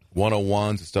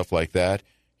 one-on-ones and stuff like that.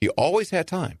 He always had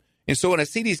time. And so when I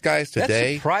see these guys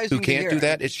today who can't do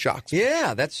that, it shocks me.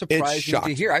 Yeah, that's surprising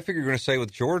to hear. I figured you were going to say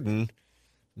with Jordan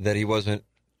that he wasn't.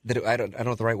 I don't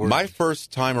know the right word. My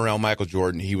first time around Michael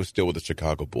Jordan, he was still with the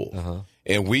Chicago Bulls,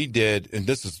 and we did. And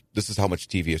this is how much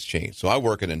TV has changed. So I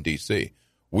work in D.C.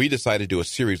 We decided to do a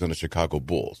series on the Chicago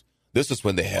Bulls. This is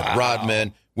when they had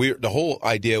Rodman. The whole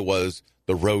idea was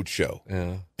the road show,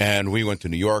 and we went to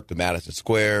New York, to Madison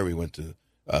Square. We went to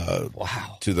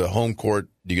to the home court,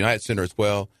 the United Center as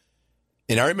well.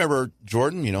 And I remember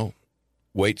Jordan,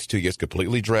 waits till he gets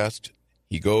completely dressed.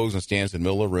 He goes and stands in the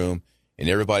middle of the room, and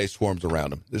everybody swarms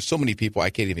around him. There's so many people, I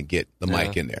can't even get the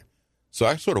mic in there. So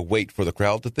I sort of wait for the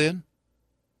crowd to thin.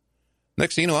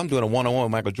 Next thing you know, I'm doing a one-on-one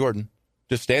with Michael Jordan,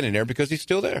 just standing there because he's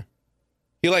still there.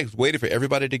 He waited for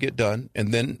everybody to get done,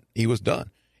 and then he was done.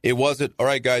 It wasn't, all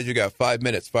right, guys, you got 5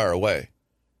 minutes, fire away.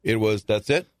 It was, that's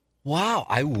it. Wow,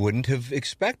 I wouldn't have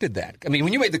expected that. I mean,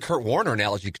 when you made the Kurt Warner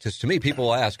analogy, because to me,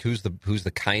 people ask who's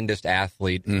the kindest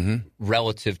athlete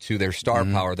relative to their star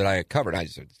power that I had covered. I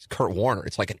said, it's Kurt Warner.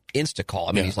 It's like an insta call.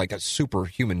 I mean, he's like a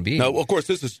superhuman being. Now, of course,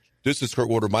 this is Kurt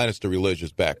Warner minus the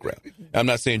religious background. I'm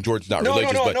not saying George's not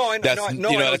religious, but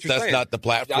that's not the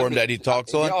platform that he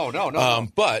talks on. No.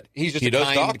 But he's just a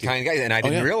kind guy, and I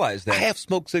didn't realize that. I have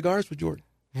smoked cigars with Jordan.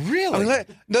 Really?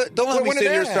 Don't let me sit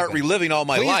here and start reliving all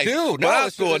my life. Please do.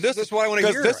 No, this is what I want to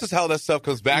hear. This is how that stuff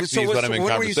comes back to me when I'm in conversation.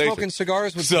 When were you smoking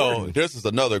cigars with Jordan? So this is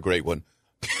another great one.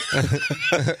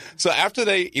 So after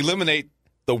they eliminate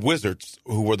the Wizards,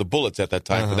 who were the Bullets at that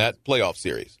time for that playoff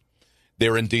series,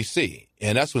 they're in D.C.,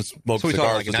 and that's when smoking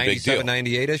cigars was a big deal.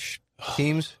 98-ish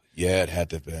teams? Yeah, it had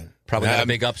to have been. Probably not a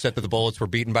big upset that the Bullets were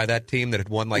beaten by that team that had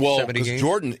won 70 games. Because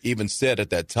Jordan even said at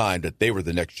that time that they were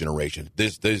the next generation.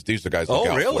 These are guys.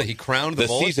 Oh, really? He crowned the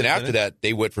Bullets. The season after that,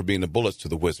 they went from being the Bullets to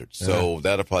the Wizards. So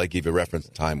that'll probably give you a reference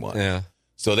time-wise. Yeah.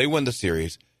 So they won the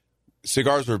series.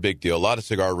 Cigars were a big deal. A lot of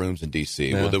cigar rooms in D.C.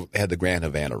 Yeah. Well, they had the Grand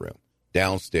Havana room.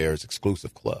 downstairs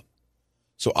exclusive club.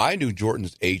 So I knew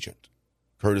Jordan's agent,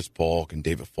 Curtis Polk and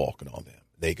David Falk and all them.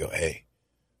 They go, hey,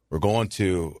 we're going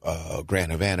to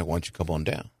Grand Havana. Why don't you come on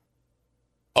down?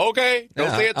 Okay.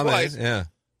 Don't say it twice. Yeah.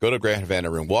 Go to Grand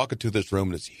Havana room. Walk into this room.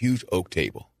 This huge oak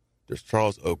table. There's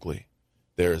Charles Oakley.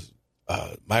 There's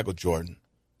Michael Jordan.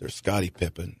 There's Scottie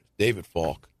Pippen. David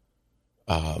Falk.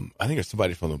 I think there's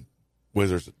somebody from the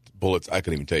Wizards, Bullets. I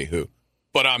couldn't even tell you who.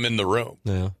 But I'm in the room.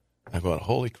 Yeah. I'm going,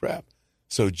 holy crap.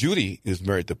 So Judy is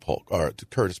married to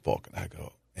Curtis Polk. And I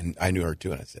go, and I knew her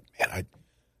too. And I said, man,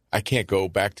 I can't go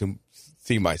back to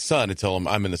see my son and tell him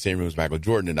I'm in the same room as Michael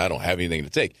Jordan and I don't have anything to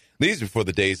take. These before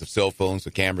the days of cell phones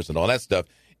and cameras and all that stuff.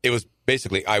 It was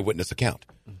basically eyewitness account.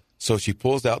 So she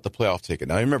pulls out the playoff ticket.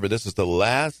 Now, remember, this is the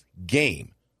last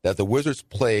game that the Wizards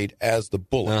played as the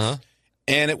Bullets.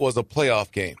 And it was a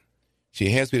playoff game.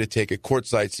 She hands me the ticket,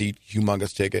 courtside seat,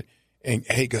 humongous ticket. And,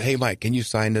 hey, Mike, can you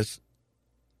sign this?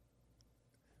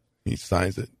 He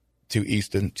signs it to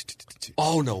Easton.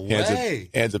 Oh, no way.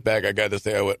 Hands it back. I got to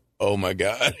say, I went, oh, my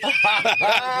God.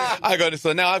 I go,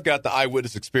 so now I've got the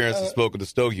eyewitness experience and spoken to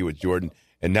Stogie with Jordan.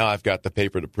 And now I've got the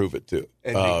paper to prove it, too.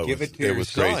 And to give it to your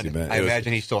son. Crazy, man. I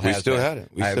imagine he still has it. We still had it.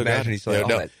 I imagine he still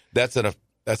has it.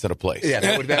 That's in a place. Yeah,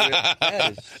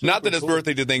 that is not that it's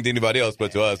birthday to think to anybody else,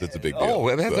 but to us, it's a big deal.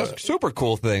 Oh, that's a super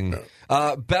cool thing.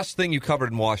 Best thing you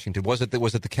covered in Washington, was it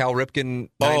the Cal Ripken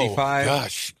 95? Oh,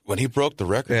 gosh. When he broke the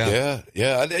record.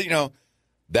 Yeah. You know,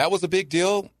 that was a big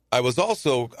deal. I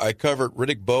covered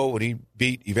Riddick Bowe when he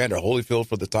beat Evander Holyfield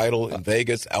for the title in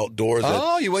Vegas, outdoors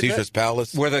at Caesar's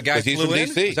Palace. Where the guy flew in?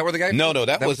 DC. Is that where the guy No,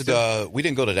 that was we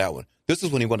didn't go to that one. This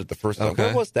is when he won it the first time. Okay.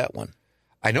 Where was that one?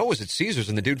 I know it was at Caesars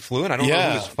and the dude flew in. I don't know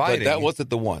who was fighting. But that wasn't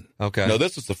the one. Okay. No,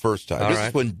 this was the first time. This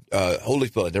is when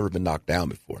Holyfield had never been knocked down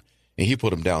before. And he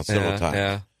put him down several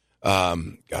times. Yeah.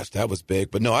 Gosh, that was big.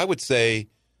 But no, I would say,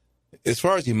 as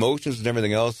far as emotions and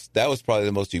everything else, that was probably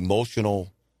the most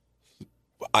emotional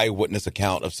eyewitness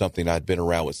account of something I'd been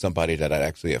around with somebody that I'd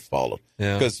actually have followed.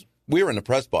 Because we were in the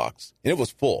press box, and it was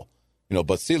full. You know,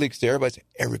 but C-Leagues to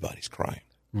everybody's crying.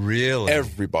 Really?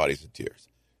 Everybody's in tears.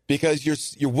 Because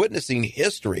you're witnessing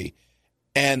history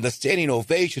and the standing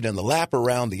ovation and the lap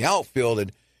around the outfield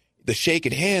and the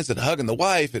shaking hands and hugging the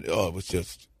wife. And, it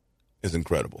was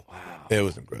incredible. Wow. It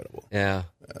was incredible. Yeah.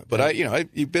 But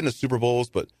you've been to Super Bowls,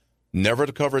 but never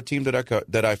to cover a team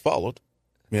that I followed.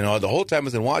 You know, the whole time I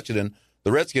was in Washington,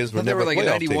 the Redskins were never a playoff in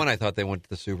 91, team. I thought they went to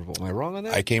the Super Bowl. Am I wrong on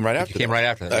that? I came right after that.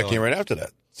 I came right after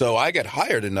that. So I got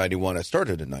hired in 91. I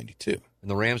started in 92. And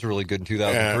the Rams were really good in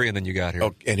 2003, and then you got here.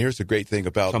 Oh, and here's the great thing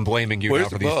about... So I'm blaming you now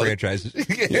for these franchises.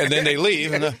 And then they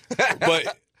leave.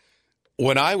 But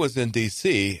when I was in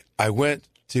D.C., I went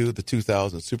to the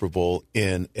 2000 Super Bowl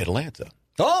in Atlanta.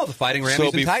 Oh, the Fighting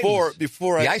Rammies and Titans.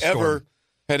 Before I ever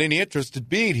had any interest in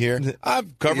being here,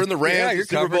 I'm covering the Rams,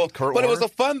 the Super Bowl. But it was a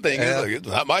fun thing. Yeah. It's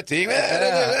not my team.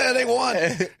 They won.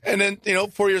 And then,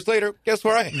 4 years later, guess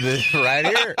where I am? Right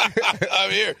here.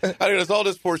 I'm here. I mean, it's all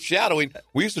this foreshadowing.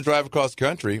 We used to drive across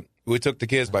country. We took the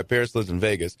kids. My parents lived in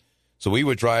Vegas. So we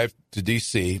would drive to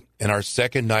D.C., and our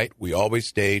second night, we always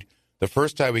stayed. The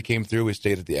first time we came through, we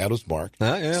stayed at the Adams Mark.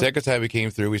 Second time we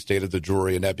came through, we stayed at the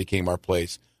Drury, and that became our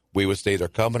place. We would stay there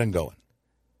coming and going.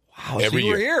 Wow, every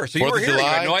year. Here. So you were here. You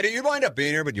had no idea you'd wind up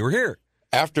being here, but you were here.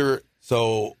 I threw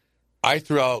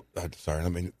out, sorry,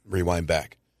 let me rewind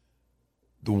back.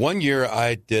 The one year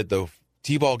I did the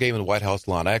T-ball game in the White House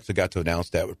lawn, I actually got to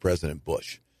announce that with President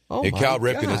Bush. Oh, and Cal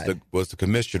Ripken was the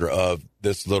commissioner of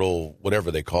this little,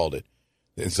 whatever they called it.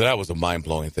 And so that was a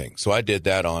mind-blowing thing. So I did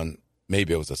that on,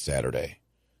 maybe it was a Saturday.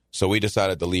 So we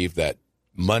decided to leave that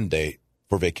Monday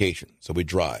for vacation. So we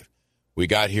drive. We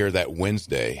got here that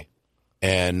Wednesday.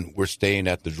 And we're staying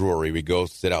at the Drury. We go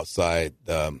sit outside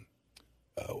the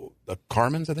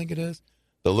Carmen's, I think it is,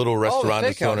 the little restaurant.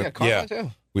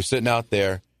 We're sitting out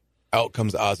there. Out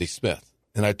comes Ozzie Smith.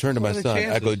 And I turned to my son.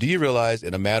 I go, do you realize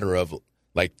in a matter of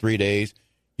like 3 days,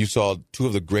 you saw two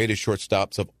of the greatest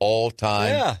shortstops of all time?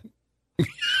 Yeah.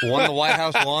 One in the White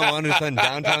House lawn, one in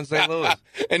downtown St. Louis.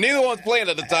 And neither one's playing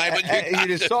at the time, but you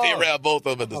just saw around both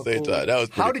of them at the same time. That was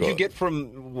pretty How did cool. you get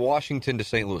from Washington to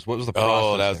St. Louis? What was the process?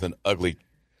 Oh, that was an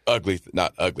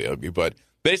not ugly, but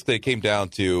basically it came down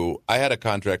to I had a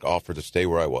contract offer to stay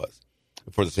where I was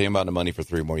for the same amount of money for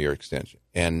 3 more year extension.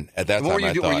 And at that time,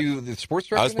 were you the sports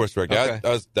director? I was sports director. Okay. I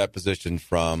was that position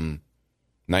from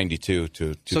 92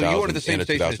 to 2000. So you were at the same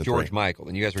station as George Michael,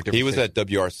 and you guys were different. He was stations. at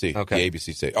WRC, the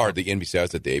ABC, or the NBC. I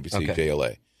was at the ABC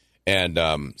JLA.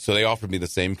 And so they offered me the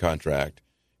same contract.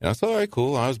 And I said, all right,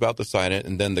 cool. I was about to sign it.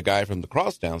 And then the guy from the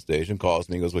Crosstown station calls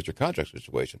me and goes, what's your contract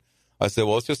situation? I said,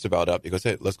 well, it's just about up. He goes,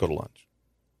 hey, let's go to lunch.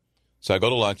 So I go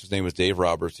to lunch. His name was Dave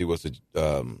Roberts. He was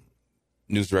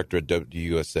news director at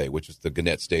WUSA, which is the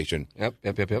Gannett station.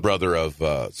 Yep. Brother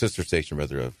of, sister station,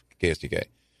 rather, of KSDK.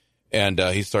 And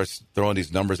he starts throwing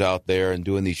these numbers out there and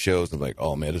doing these shows. I'm like,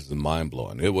 oh, man, this is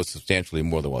mind-blowing. It was substantially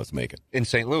more than what I was making. In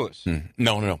St. Louis?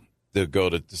 No. To go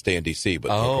to stay in D.C., but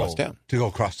go across town. To go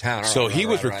across town. So he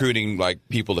was recruiting like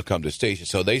people to come to the station.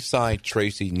 So they signed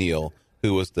Tracy Neal,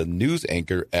 who was the news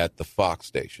anchor at the Fox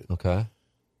station. Okay.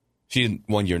 She had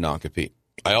 1 year non-compete.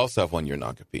 I also have 1 year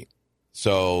non-compete.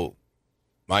 So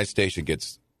my station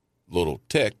gets a little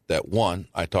ticked that, one,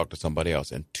 I talked to somebody else,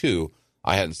 and two,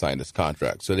 I hadn't signed this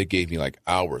contract. So they gave me like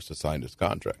hours to sign this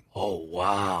contract. Oh,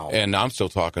 wow. And I'm still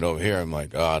talking over here. I'm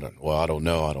like, I don't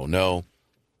know.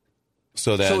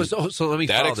 So then so let me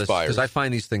that follow this, expires. because I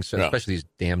find these things, especially these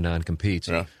damn non-competes.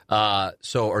 Yeah.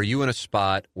 So are you in a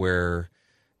spot where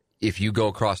if you go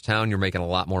across town, you're making a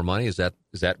lot more money? Is that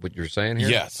what you're saying here?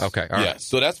 Yes. Okay. All right.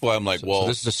 So that's why I'm like, so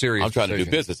this is a serious I'm trying decision.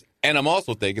 to do business. And I'm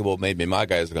also thinking, well, maybe my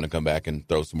guys are going to come back and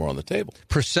throw some more on the table.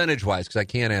 Percentage-wise, because I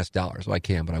can't ask dollars. Well, I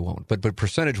can, but I won't. But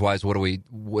percentage-wise, what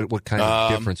kind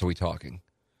of difference are we talking?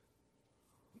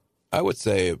 I would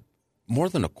say more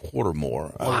than a quarter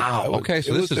more. Wow. Okay,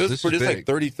 so this is big. like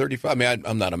 30, 35. I mean,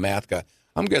 I'm not a math guy.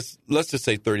 Let's just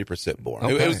say 30% more.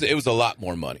 Okay. It was a lot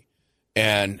more money.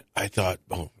 And I thought,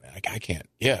 oh, man, I can't.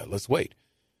 Yeah, let's wait.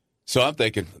 So I'm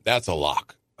thinking, that's a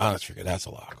lock. Honestly, that's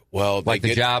a lock. Well, like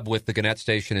the job with the Gannett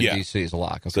station in D.C. is a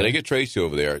lock. Okay. So they get Tracy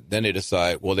over there. Then they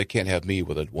decide, well, they can't have me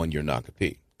with a 1 year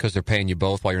non-compete. Because they're paying you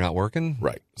both while you're not working?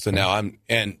 Right. So now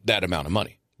and that amount of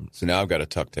money. So now I've got a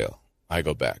tuck tail. I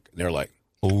go back. And they're like,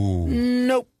 ooh.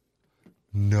 Nope.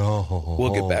 No.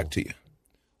 We'll get back to you.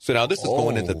 So now this is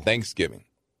going into Thanksgiving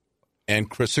and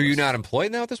Christmas. So you're not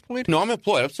employed now at this point? No, I'm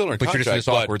employed. I'm still in a contract. But you're just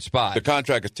in this awkward spot. The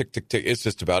contract is tick, tick, tick. It's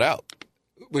just about out.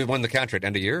 We won the contract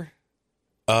end of year?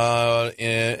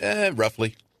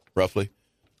 Roughly.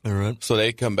 All right. So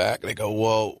they come back and they go,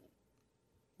 well,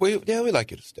 we'd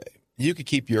like you to stay. You could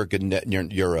keep your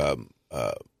AFTRA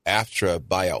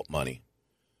buyout money,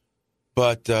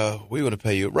 but we want to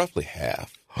pay you roughly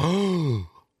half.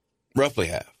 Roughly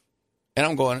half. And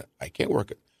I'm going, I can't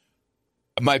work it.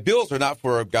 My bills are not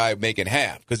for a guy making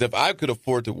half, because if I could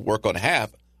afford to work on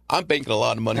half, I'm banking a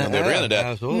lot of money on the other end of that.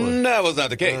 Absolutely. That was not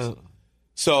the case.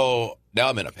 So now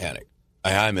I'm in a panic.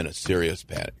 I'm in a serious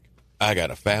panic. I got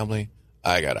a family.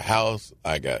 I got a house.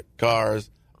 I got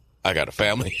cars. I got a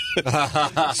family.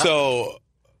 So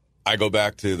I go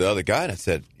back to the other guy and I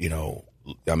said,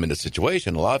 I'm in a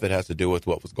situation. A lot of it has to do with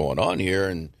what was going on here.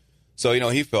 And so,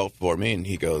 he felt for me and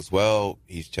he goes, well,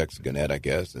 he's checks Gannett, I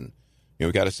guess. And,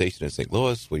 we got a station in St.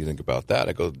 Louis. What do you think about that?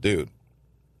 I go, dude,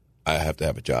 I have to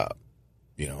have a job.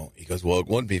 He goes, well, it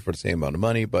wouldn't be for the same amount of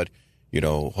money, but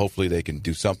hopefully they can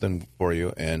do something for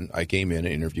you. And I came in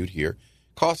and interviewed here.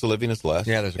 Cost of living is less.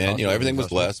 Yeah, there's a cost and everything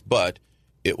was less, but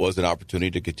it was an opportunity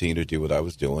to continue to do what I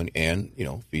was doing and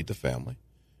feed the family.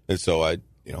 And so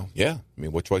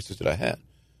what choices did I have?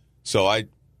 So I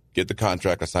get the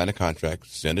contract. I sign a contract,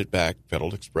 send it back,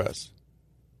 Federal Express.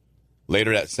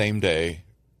 Later that same day,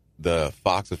 the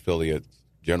Fox affiliate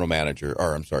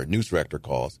news director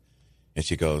calls, and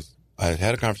she goes, I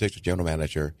had a conversation with general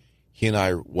manager. He and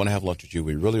I want to have lunch with you.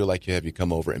 We really would like to have you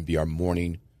come over and be our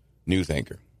morning news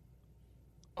anchor.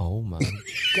 Oh, my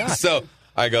God. So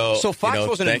I go, so Fox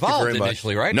wasn't involved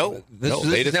initially, right? No.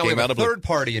 They just now came we have out of a third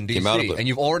party in D.C., and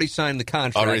you've already signed the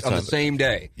contract on the same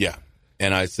day. Yeah.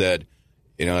 And I said,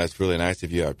 that's really nice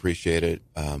of you. I appreciate it.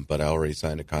 But I already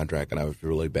signed a contract, and I was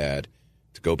really bad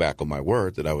to go back on my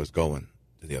word that I was going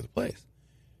to the other place.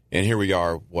 And here we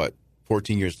are,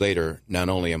 14 years later, not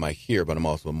only am I here, but I'm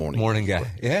also a morning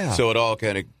guy. Yeah. So it all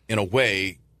kind of, in a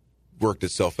way, worked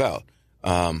itself out.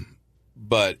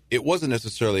 But it wasn't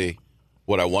necessarily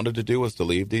what I wanted to do was to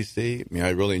leave D.C. I mean,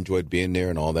 I really enjoyed being there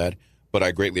and all that, but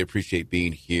I greatly appreciate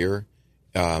being here.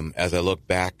 As I look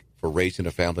back for raising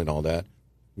a family and all that,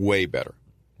 way better.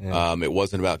 Yeah. It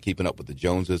wasn't about keeping up with the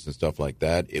Joneses and stuff like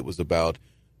that. It was about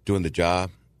doing the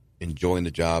job, enjoying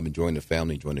the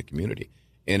family, enjoying the community.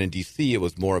 And in D.C., it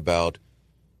was more about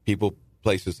people,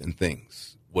 places, and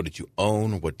things. What did you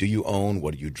own? What do you own?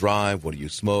 What do you drive? What do you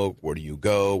smoke? Where do you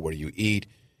go? Where do you eat?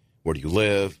 Where do you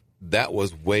live? That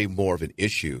was way more of an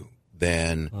issue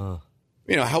than, how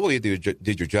well you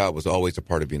did your job was always a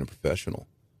part of being a professional.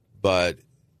 But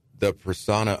the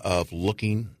persona of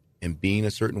looking and being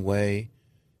a certain way,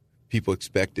 people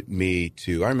expected me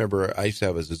to. I remember I used to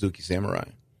have a Suzuki Samurai.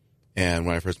 And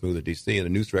when I first moved to D.C., the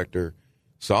news director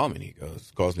saw me and he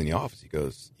calls me in the office. He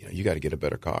goes, you got to get a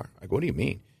better car. I go, what do you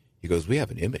mean? He goes, we have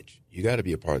an image. You got to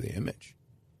be a part of the image.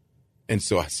 And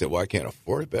so I said, well, I can't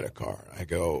afford a better car. I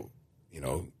go,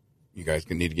 you guys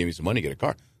need to give me some money to get a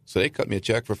car. So they cut me a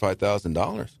check for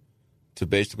 $5,000 to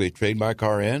basically trade my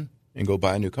car in and go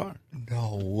buy a new car.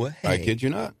 No way. I kid you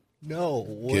not. No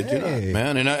way. Kid you not,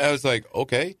 man. And I was like,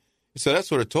 okay. So that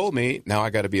sort of told me, now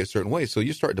I got to be a certain way. So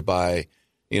you start to buy,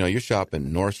 you're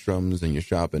shopping Nordstrom's and you're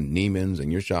shopping Neiman's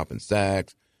and you're shopping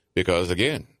Saks because,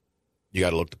 again, you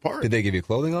got to look the part. Did they give you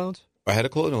clothing allowance? I had a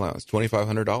clothing allowance,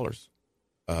 $2,500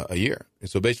 a year. And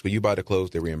so basically you buy the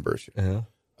clothes, they reimburse you.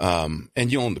 Uh-huh.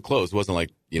 And you own the clothes. It wasn't like,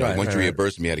 once you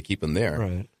reimbursed them, you had to keep them there.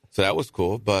 Right. So that was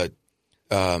cool. But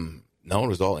no, it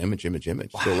was all image.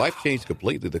 Wow. So life changed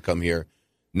completely to come here,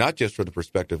 not just from the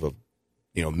perspective of,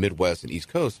 Midwest and East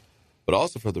Coast, but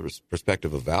also from the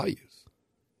perspective of values.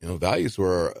 Values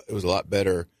it was a lot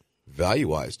better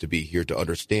value-wise to be here to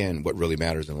understand what really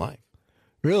matters in life.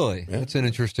 Really? Yeah. That's an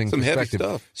interesting Some perspective.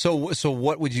 heavy stuff. So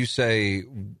what would you say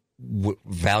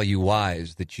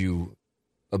value-wise that you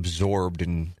absorbed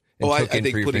and took I in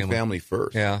think for your putting family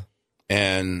first. Yeah.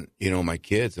 And, my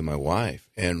kids and my wife,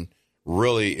 and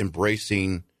really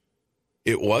embracing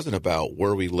it wasn't about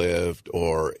where we lived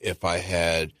or if I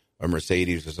had a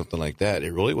Mercedes or something like that.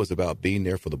 It really was about being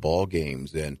there for the ball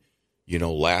games and,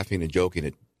 laughing and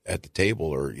joking at the table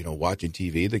or, watching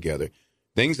TV together.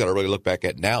 Things that I really look back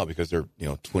at now because they're,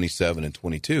 27 and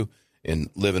 22 and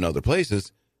live in other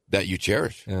places that you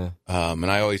cherish. Yeah.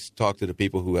 And I always talk to the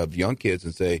people who have young kids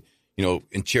and say,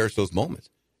 and cherish those moments.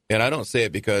 And I don't say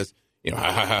it because,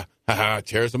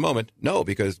 cherish the moment. No,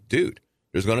 because, dude,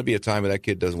 there's going to be a time where that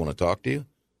kid doesn't want to talk to you,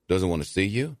 doesn't want to see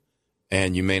you,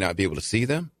 and you may not be able to see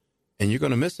them, and you're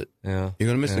going to miss it. Yeah. You're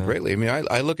going to miss it greatly. I mean,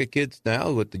 I look at kids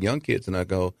now with the young kids, and I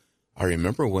go, I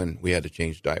remember when we had to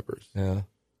change diapers. Yeah.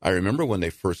 I remember when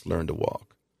they first learned to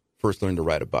walk, first learned to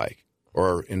ride a bike,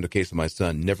 or in the case of my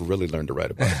son, never really learned to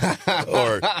ride a bike,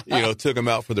 or, took them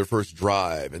out for their first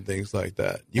drive and things like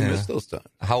that. You miss those times.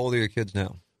 How old are your kids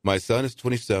now? My son is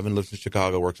 27, lives in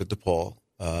Chicago, works at DePaul,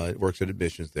 works at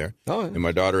admissions there. Oh, yeah. And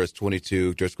my daughter is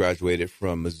 22, just graduated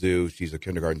from Mizzou. She's a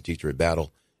kindergarten teacher at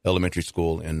Battle Elementary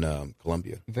School in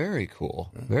Columbia. Very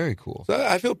cool. Very cool. So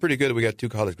I feel pretty good that we got 2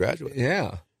 college graduates.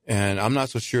 Yeah. And I'm not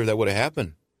so sure that would have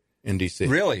happened in D.C.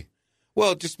 Really?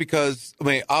 Well, just because,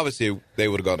 obviously they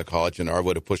would have gone to college and I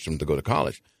would have pushed them to go to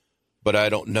college. But I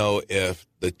don't know if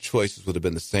the choices would have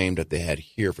been the same that they had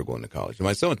here for going to college. And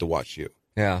my son went to WashU.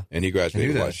 Yeah. And he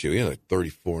graduated WashU. He had like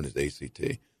 34 in his ACT.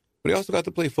 But he also got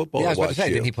to play football. Yeah, I at was about to say,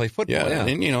 WashU. didn't he play football? Yeah.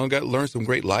 And, got to learn some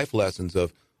great life lessons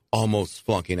of almost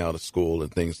flunking out of school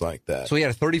and things like that. So he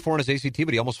had a 34 in his ACT,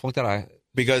 but he almost flunked out.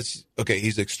 Because,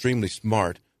 he's extremely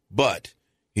smart, but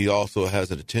he also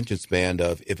has an attention span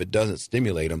of if it doesn't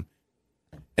stimulate him.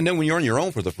 And then when you're on your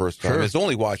own for the first time, it's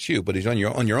only WashU, but he's on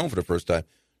your own for the first time.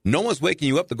 No one's waking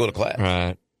you up to go to class.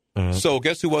 Right. So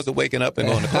guess who wasn't waking up and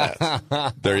going to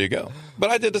class? There you go. But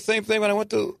I did the same thing when I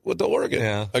went to Oregon.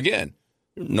 Yeah. Again,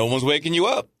 no one's waking you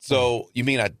up. So you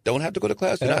mean I don't have to go to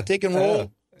class? You're not taking roll?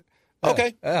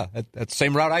 Okay. Yeah. That's the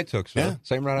same route I took. So Yeah.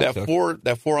 Same route I took.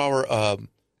 That 4-hour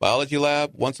biology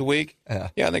lab once a week. Yeah.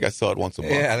 I think I saw it once a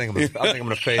month. Yeah, I think I'm going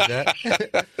to fade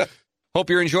that. Hope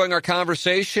you're enjoying our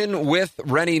conversation with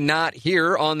Rennie Knott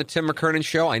here on the Tim McKernan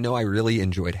Show. I know I really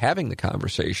enjoyed having the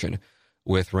conversation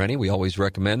with Rennie. We always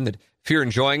recommend that if you're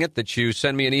enjoying it, that you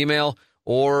send me an email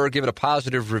or give it a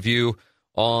positive review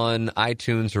on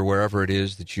iTunes or wherever it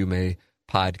is that you may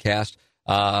podcast.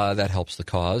 That helps the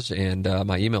cause. And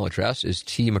my email address is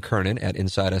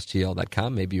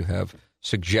tmckernan@InsideSTL.com. Maybe you have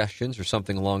suggestions or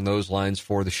something along those lines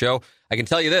for the show. I can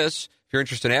tell you this. If you're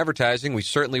interested in advertising, we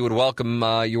certainly would welcome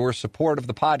your support of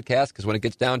the podcast because when it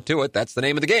gets down to it, that's the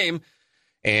name of the game.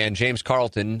 And James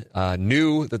Carlton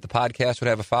knew that the podcast would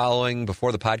have a following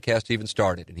before the podcast even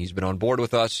started, and he's been on board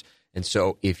with us. And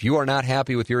so if you are not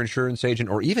happy with your insurance agent,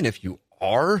 or even if you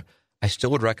are, I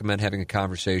still would recommend having a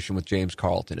conversation with James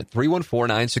Carlton at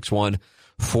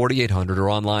 314-961-4800 or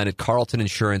online at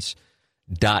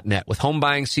carltoninsurance.net. With home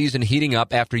buying season heating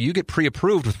up, after you get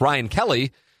pre-approved with Ryan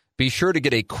Kelly, be sure to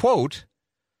get a quote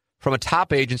from a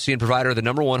top agency and provider of the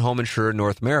 #1 home insurer in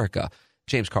North America,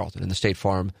 James Carlton, and the State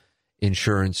Farm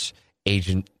Insurance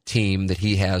agent team that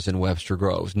he has in Webster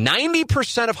Groves.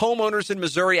 90% of homeowners in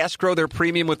Missouri escrow their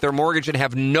premium with their mortgage and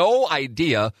have no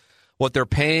idea what they're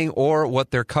paying or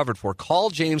what they're covered for. Call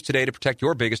James today to protect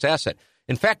your biggest asset.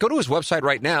 In fact, go to his website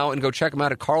right now and go check him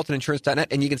out at carltoninsurance.net,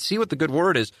 and you can see what the good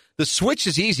word is. The switch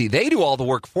is easy. They do all the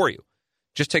work for you.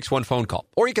 Just takes one phone call.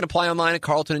 Or you can apply online at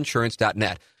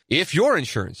carltoninsurance.net. If your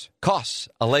insurance costs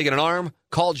a leg and an arm,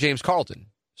 call James Carlton,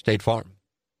 State Farm.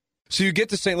 So you get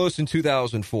to St. Louis in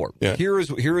 2004. Yeah. Here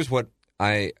is what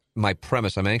my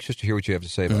premise. I'm anxious to hear what you have to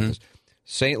say about this.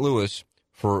 St. Louis,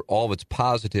 for all of its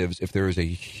positives, if there is a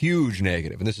huge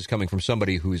negative, and this is coming from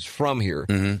somebody who's from here,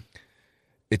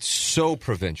 It's so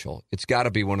provincial. It's got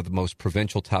to be one of the most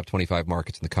provincial top 25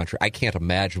 markets in the country. I can't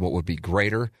imagine what would be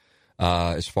greater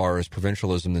as far as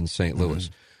provincialism than St.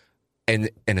 Louis. And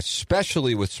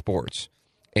especially with sports.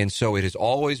 And so it has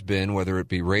always been, whether it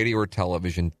be radio or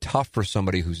television, tough for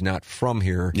somebody who's not from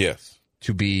here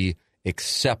to be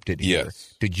accepted here.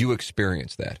 Yes. Did you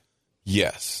experience that?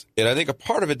 Yes. And I think a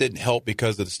part of it didn't help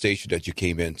because of the station that you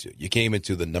came into. You came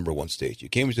into the number one station. You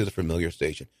came into the familiar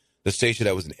station, the station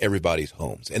that was in everybody's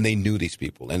homes. And they knew these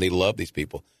people, and they loved these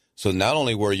people. So not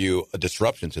only were you a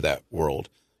disruption to that world,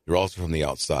 you're also from the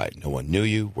outside. No one knew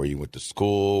you, where you went to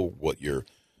school, what your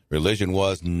religion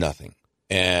was, nothing.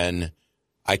 And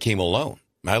I came alone.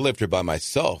 I lived here by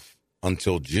myself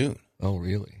until June. Oh,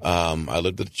 really? I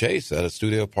lived at the Chase at a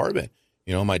studio apartment.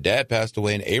 You know, my dad passed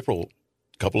away in April,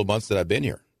 a couple of months that I've been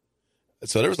here.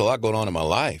 So there was a lot going on in my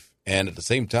life. And at the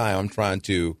same time, I'm trying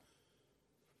to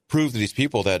prove to these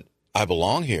people that I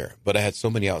belong here. But I had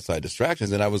so many outside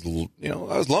distractions, and I was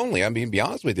lonely. I mean, to be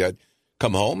honest with you, I'd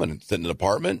come home and sit in an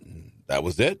apartment, and that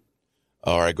was it.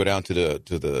 Or I'd go down to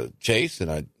the Chase,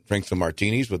 and I'd drink some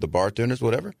martinis with the bartenders,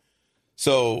 whatever.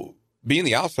 So being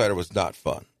the outsider was not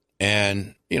fun.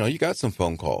 And, you know, you got some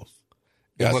phone calls.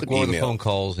 What were the phone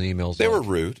calls and emails? They were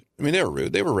rude. I mean, they were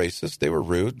rude. They were racist. They were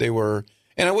rude. They were,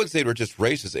 and I wouldn't say they were just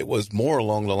racist. It was more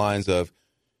along the lines of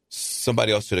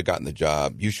somebody else should have gotten the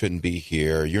job. You shouldn't be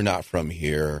here. You're not from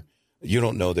here. You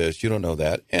don't know this. You don't know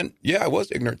that. And, yeah, I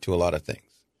was ignorant to a lot of things.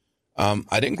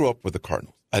 I didn't grow up with the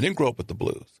Cardinals. I didn't grow up with the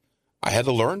Blues. I had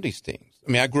to learn these things.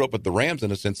 I mean, I grew up with the Rams in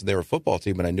the sense that they were a football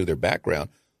team and I knew their background.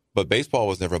 But baseball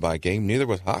was never my game. Neither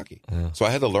was hockey. Yeah. So I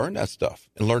had to learn that stuff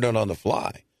and learn it on the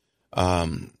fly.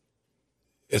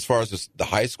 As far as the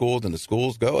high schools and the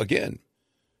schools go, again,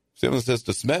 someone says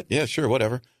to Smet, yeah, sure,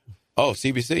 whatever. Oh,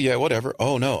 CBC, yeah, whatever.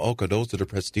 Oh, no, okay, those are the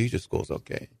prestigious schools.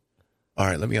 Okay. All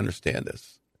right, let me understand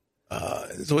this.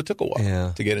 So it took a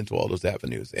while to get into all those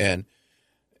avenues. And,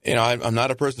 you know, I'm not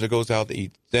a person that goes out to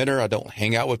eat dinner. I don't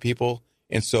hang out with people.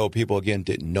 And so people, again,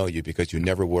 didn't know you because you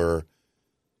never were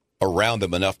around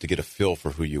them enough to get a feel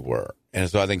for who you were. And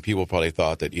so I think people probably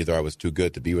thought that either I was too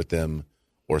good to be with them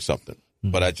or something. Mm-hmm.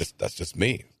 But that's just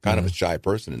me, kind of a shy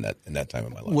person in that time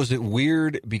of my life. Was it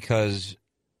weird because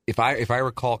if I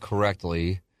recall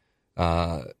correctly,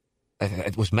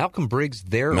 was Malcolm Briggs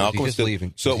there or was he just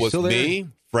leaving? So it was me,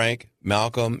 Frank,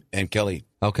 Malcolm, and Kelly.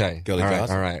 Okay. Kelly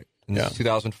Johnson. All right. And this is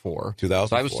 2004. 2004.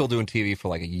 So I was still doing TV for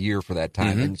like a year for that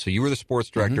time. Mm-hmm. And so you were the sports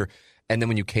director. Mm-hmm. And then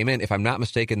when you came in, if I'm not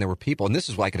mistaken, there were people, and this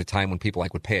is like at a time when people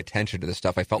like would pay attention to this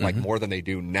stuff. I felt like more than they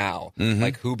do now,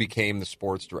 like who became the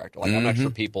sports director. Like I'm not sure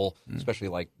people, especially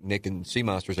like Nick and Sea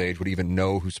Monster's age, would even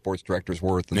know who sports directors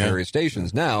were at the various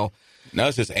stations. Now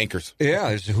it's just anchors. Yeah,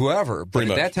 it's whoever. But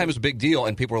at that time it was a big deal,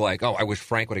 and people were like, "Oh, I wish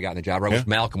Frank would have gotten the job. Or I wish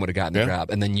Malcolm would have gotten the job."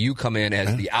 And then you come in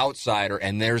as the outsider,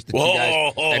 and there's the two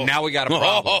guys, and now we got a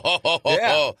problem.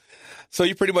 Yeah. So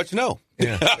you pretty much know.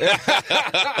 Yeah.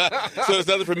 So there's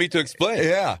nothing for me to explain.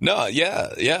 Yeah. No,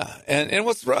 yeah. And it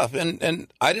was rough.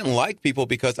 And I didn't like people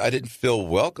because I didn't feel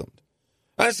welcomed.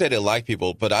 I didn't say I didn't like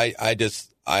people, but I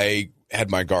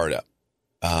had my guard up.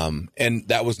 And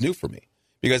that was new for me.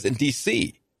 Because in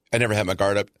D.C., I never had my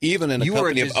guard up, even in a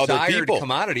company of other people. You were a desired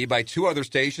commodity by two other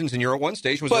stations, and you're at one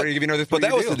station was ready to give you another 3-year deal. But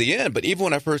that was to the end. But even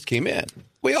when I first came in,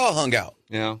 we all hung out.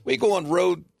 Yeah. We go on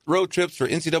road trips for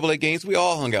NCAA games. We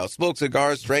all hung out, smoked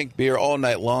cigars, drank beer all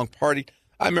night long, partied.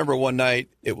 I remember one night,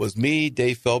 it was me,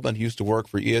 Dave Feldman, who used to work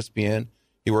for ESPN.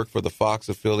 He worked for the Fox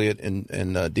affiliate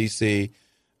in D.C.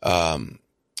 The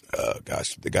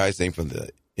guy's name from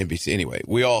the NBC. Anyway,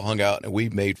 we all hung out, and we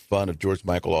made fun of George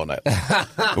Michael all night long.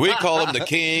 We called him the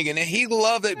king, and he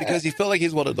loved it because he felt like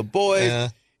he's one of the boys. Yeah.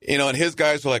 You know, and his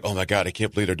guys were like, oh, my God, I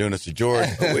can't believe they're doing this to George.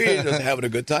 We were just having a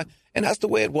good time. And that's the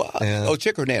way it was. Yeah. Oh,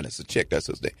 Chick Hernandez. That's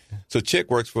his name. So Chick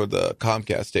works for the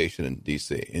Comcast station in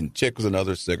D.C. And Chick was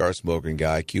another cigar-smoking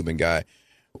guy, Cuban guy.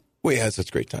 We had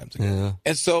such great times together. Yeah.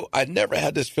 And so I never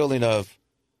had this feeling of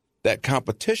that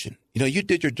competition. You know, you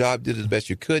did your job, did it the best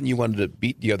you could, and you wanted to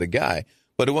beat the other guy.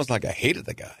 But it wasn't like I hated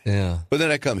the guy. Yeah. But then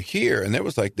I come here, and there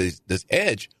was like this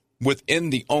edge within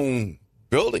the own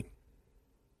building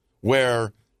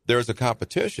where there's a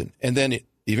competition. And then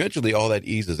eventually all that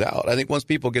eases out. I think once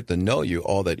people get to know you,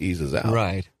 all that eases out.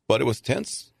 Right. But it was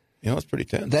tense. You know, it's pretty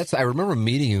tense. I remember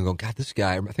meeting you and going, God, this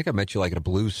guy, I think I met you like at a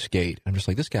blues skate. I'm just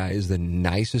like, this guy is the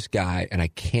nicest guy, and I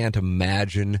can't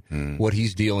imagine what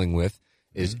he's dealing with.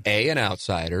 Is A, an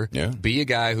outsider, B, a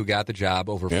guy who got the job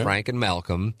over Frank and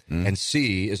Malcolm, and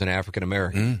C, is an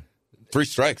African-American. 3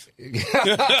 strikes.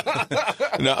 No,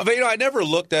 but, you know, I never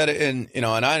looked at it, and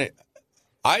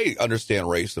I understand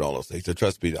race and all those things. So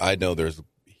trust me, I know there's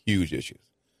huge issues.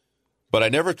 But I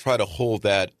never try to hold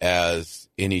that as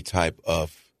any type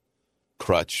of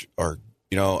crutch or,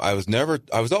 I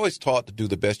was always taught to do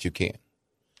the best you can.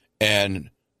 And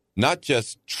not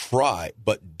just try,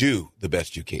 but do the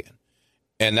best you can.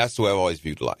 And that's the way I've always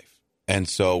viewed life. And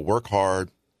so work hard,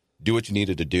 do what you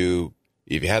needed to do.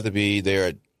 If you have to be there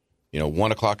at,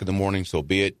 1 o'clock in the morning, so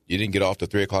be it. You didn't get off till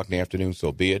 3 o'clock in the afternoon,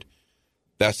 so be it.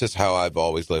 That's just how I've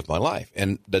always lived my life.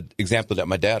 And the example that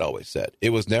my dad always said, it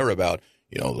was never about,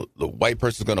 the white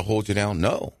person's going to hold you down.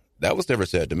 No, that was never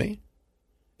said to me.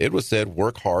 It was said,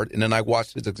 work hard. And then I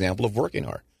watched his example of working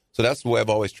hard. So that's the way I've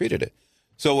always treated it.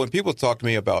 So when people talk to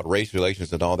me about race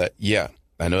relations and all that, yeah,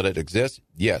 I know that exists.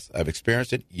 Yes, I've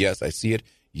experienced it. Yes, I see it.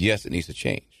 Yes, it needs to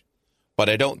change. But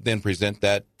I don't then present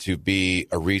that to be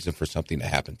a reason for something to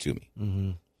happen to me.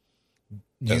 Mm-hmm.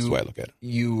 That's the way I look at it.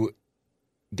 You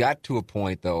got to a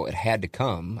point, though, it had to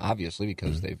come, obviously,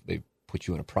 because they've put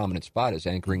you in a prominent spot as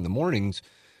anchoring the mornings,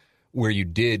 where you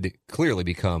did clearly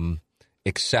become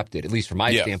accepted. At least from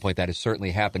my standpoint, that has certainly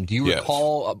happened. Do you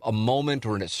recall a moment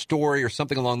or a story or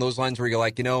something along those lines where you're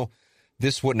like,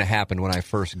 this wouldn't have happened when I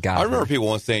first got I remember here. people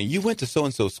once saying, you went to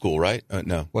so-and-so school, right?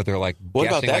 No. What, they're like, what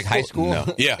about that like high school?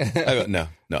 No. Yeah. I go, no,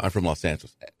 I'm from Los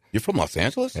Angeles. You're from Los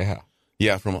Angeles? Yeah.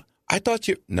 Yeah, I thought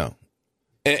you, no.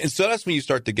 And so that's when you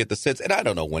start to get the sense, and I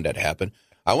don't know when that happened.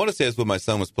 I want to say it's when my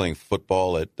son was playing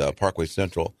football at Parkway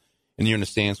Central, and you're in the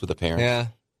stands with the parents. Yeah.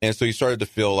 And so you started to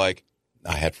feel like,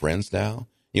 I had friends now.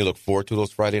 You look forward to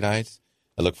those Friday nights.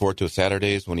 I look forward to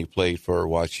Saturdays when he played for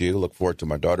WashU. Look forward to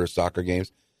my daughter's soccer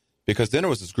games. Because then there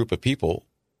was this group of people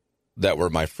that were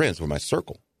my friends, were my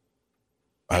circle.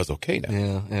 I was okay now.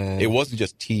 Yeah. It wasn't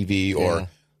just TV or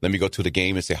let me go to the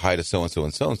game and say hi to so-and-so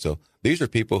and so-and-so. These are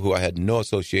people who I had no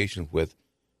association with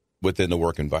within the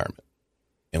work environment.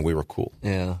 And we were cool.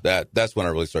 Yeah. That's when I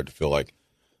really started to feel like,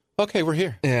 okay, we're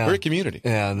here. Yeah. We're a community.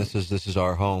 Yeah, and this is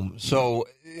our home. So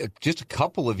just a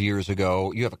couple of years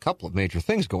ago, you have a couple of major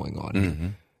things going on. Mm-hmm.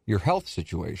 Your health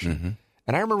situation. Mm-hmm.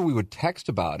 And I remember we would text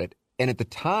about it. And at the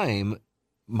time,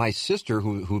 my sister,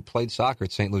 who played soccer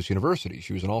at St. Louis University,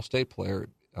 she was an all-state player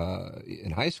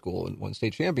in high school and won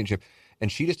state championship.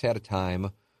 And she just had a time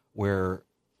where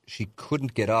she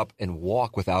couldn't get up and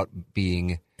walk without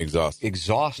being exhausted.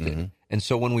 Mm-hmm. And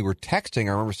so when we were texting,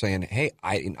 I remember saying, hey,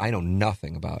 I know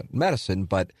nothing about medicine,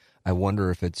 but I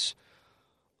wonder if it's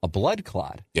a blood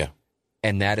clot. Yeah.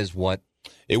 And that is what...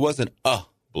 It wasn't a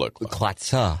blood clot.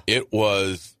 Clots. It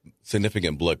was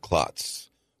significant blood clots.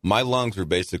 My lungs were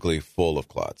basically full of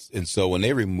clots. And so when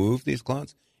they removed these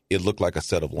clots, it looked like a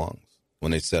set of lungs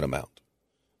when they set them out.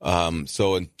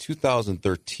 So in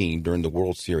 2013, during the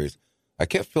World Series, I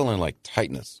kept feeling like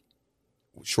tightness,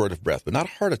 short of breath, but not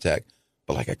a heart attack,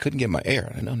 but like I couldn't get my air.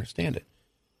 I didn't understand it.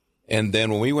 And then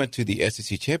when we went to the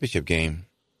SEC championship game,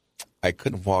 I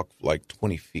couldn't walk like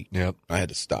 20 feet. Yep. I had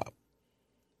to stop.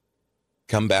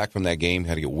 Come back from that game,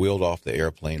 had to get wheeled off the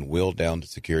airplane, wheeled down to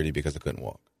security because I couldn't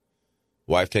walk.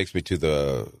 Wife takes me to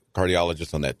the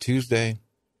cardiologist on that Tuesday.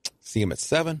 See him at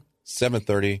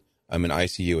 7:30. I'm in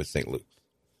ICU at St. Luke's.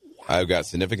 I've got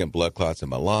significant blood clots in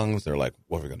my lungs. They're like,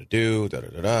 what are we going to do?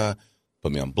 Da-da-da-da.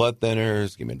 Put me on blood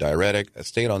thinners, give me a diuretic. I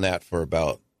stayed on that for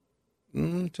about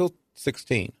until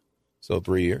 16, so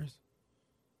 3 years.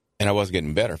 And I wasn't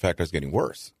getting better. In fact, I was getting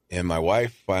worse. And my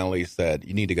wife finally said,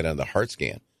 you need to get on the heart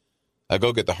scan. I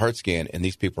go get the heart scan, and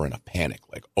these people are in a panic.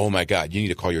 Like, oh, my God, you need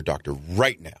to call your doctor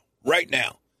right now. Right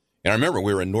now. And I remember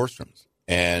we were in Nordstrom's,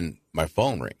 and my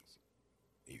phone rings.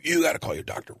 You got to call your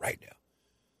doctor right now.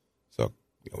 So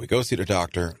we go see the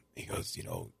doctor. He goes,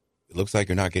 it looks like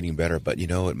you're not getting better, but,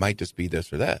 it might just be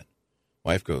this or that.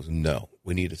 Wife goes, no,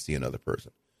 we need to see another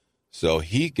person. So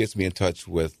he gets me in touch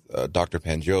with Dr.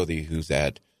 Panjoti, who's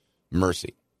at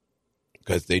Mercy,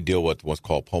 because they deal with what's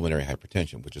called pulmonary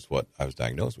hypertension, which is what I was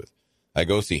diagnosed with. I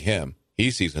go see him.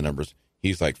 He sees the numbers.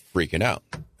 He's like freaking out.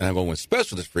 And I'm going, when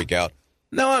specialists freak out,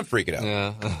 no, I'm freaking out.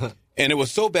 Yeah. And it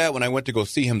was so bad when I went to go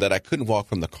see him that I couldn't walk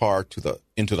from the car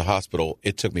into the hospital.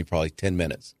 It took me probably 10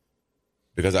 minutes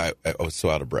because I was so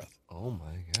out of breath. Oh,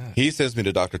 my God. He sends me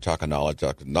to Dr. Takanala.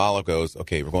 Dr. Nala goes,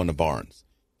 okay, we're going to Barnes.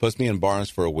 Puts me in Barnes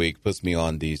for a week, puts me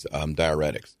on these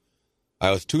diuretics.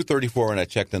 I was 234 when I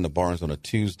checked into Barnes on a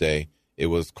Tuesday. It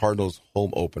was Cardinals'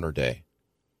 home opener day.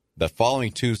 The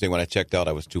following Tuesday when I checked out,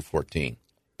 I was 214.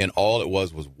 And all it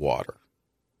was water.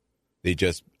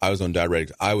 I was on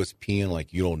diuretics. I was peeing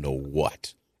like you don't know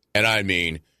what. And I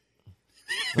mean,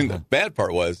 the bad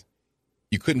part was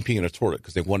you couldn't pee in a toilet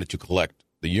because they wanted to collect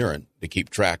the urine to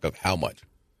keep track of how much.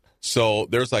 So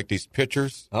there's like these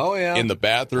pictures in the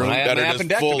bathroom that are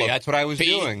just full of that's what I was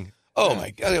pee. doing. Oh, my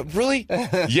God. Really?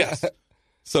 Yes.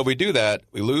 So we do that.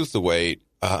 We lose the weight.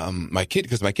 My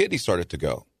kidney started to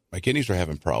go. My kidneys were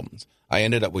having problems. I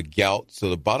ended up with gout, so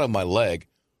the bottom of my leg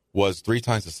was 3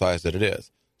 times the size that it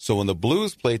is. So when the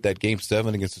Blues played that Game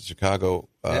 7 against the Chicago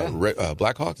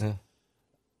Blackhawks,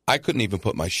 I couldn't even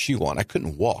put my shoe on. I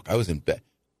couldn't walk. I was in bed.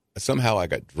 Somehow I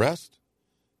got dressed,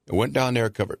 I went down there,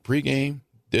 covered pregame,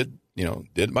 did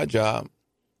my job,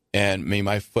 and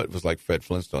my foot was like Fred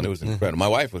Flintstone. It was incredible. My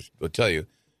wife would tell you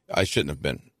I shouldn't have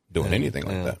been doing anything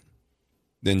like that.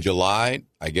 Then July,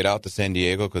 I get out to San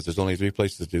Diego because there's only 3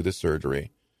 places to do this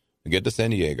surgery. I get to San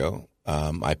Diego.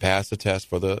 I passed the test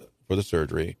for the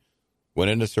surgery. Went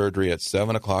into surgery at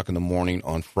 7 o'clock in the morning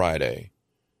on Friday.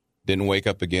 Didn't wake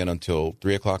up again until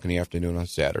 3 o'clock in the afternoon on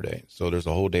Saturday. So there's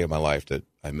a whole day of my life that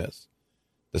I miss.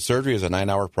 The surgery is a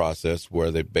 9-hour process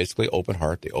where they basically open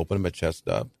heart. They open my chest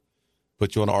up,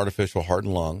 put you on an artificial heart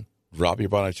and lung, drop your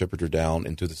body temperature down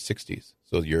into the 60s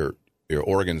so your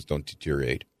organs don't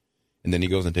deteriorate. And then he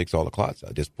goes and takes all the clots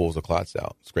out, just pulls the clots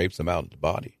out, scrapes them out of the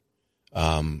body.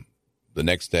 The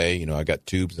next day, I got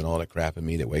tubes and all that crap in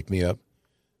me that wake me up,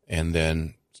 and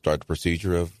then start the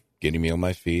procedure of getting me on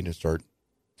my feet and start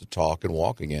to talk and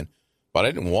walk again. But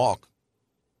I didn't walk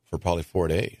for probably 4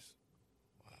 days.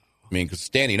 I mean, because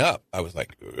standing up, I was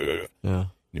like, ugh. Yeah.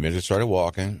 And I just started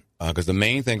walking because the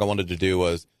main thing I wanted to do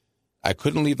was I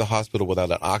couldn't leave the hospital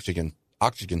without an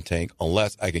oxygen tank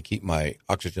unless I could keep my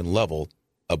oxygen level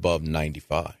above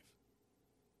 95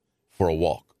 for a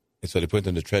walk. And so they put it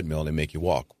in the treadmill and they make you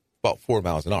walk about 4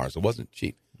 miles an hour. So it wasn't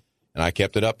cheap. And I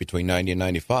kept it up between 90 and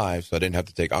 95, so I didn't have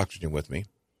to take oxygen with me.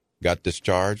 Got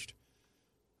discharged.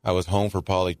 I was home for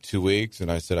probably 2 weeks, and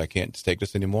I said, I can't take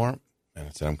this anymore. And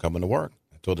I said, I'm coming to work.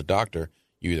 I told the doctor,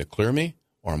 you either clear me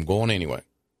or I'm going anyway.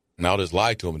 And I'll just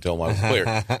lie to him and tell him I was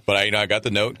clear. But I got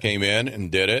the note, came in and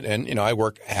did it. And, I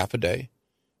worked half a day.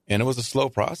 And it was a slow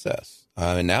process.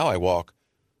 And now I walk,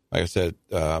 like I said,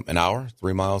 an hour,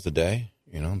 3 miles a day,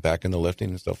 back in the lifting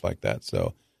and stuff like that.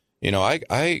 So,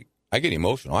 I get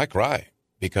emotional. I cry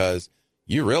because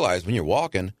you realize when you're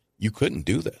walking, you couldn't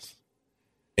do this.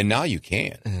 And now you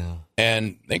can. Yeah.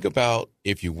 And think about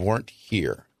if you weren't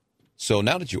here. So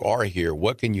now that you are here,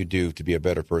 what can you do to be a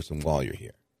better person while you're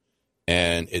here?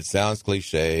 And it sounds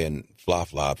cliche and blah,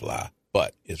 blah, blah,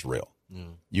 but it's real. Yeah.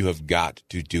 You have got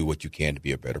to do what you can to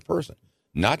be a better person.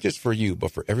 Not just for you,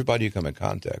 but for everybody you come in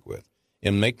contact with.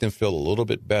 And make them feel a little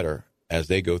bit better as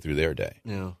they go through their day.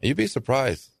 Yeah. And you'd be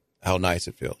surprised how nice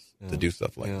it feels to do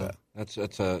stuff like that.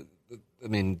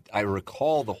 I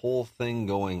recall the whole thing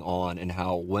going on and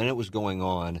how when it was going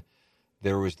on,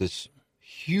 there was this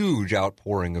huge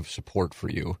outpouring of support for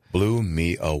you. Blew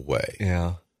me away.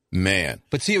 Yeah. Man.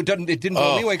 But see, it didn't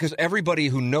blow me away because everybody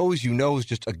who knows you knows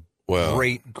just a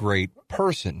great, great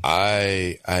person.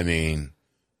 I mean,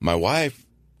 my wife,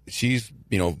 she's,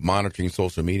 monitoring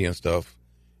social media and stuff,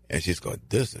 and she's going,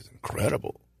 this is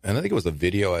incredible. And I think it was a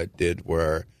video I did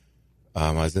where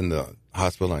I was in the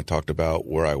hospital and I talked about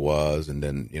where I was, and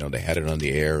then, they had it on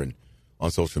the air and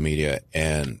on social media,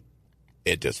 and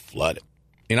it just flooded.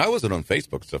 I wasn't on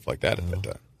Facebook and stuff like that at that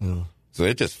time. Yeah. So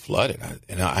it just flooded.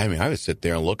 I would sit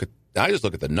there and look at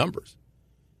the numbers.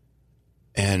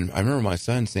 And I remember my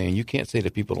son saying, you can't say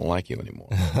that people don't like you anymore.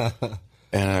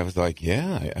 And I was like,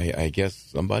 yeah, I guess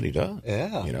somebody does.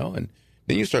 Yeah. And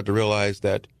then you start to realize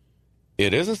that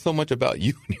it isn't so much about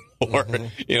you anymore.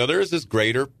 Mm-hmm. There is this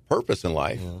greater purpose in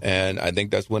life. Yeah. And I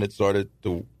think that's when it started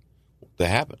to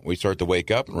happen. We started to wake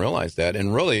up and realize that.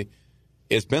 And really,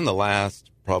 it's been the last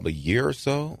probably year or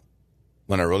so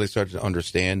when I really started to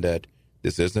understand that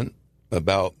this isn't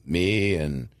about me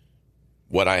and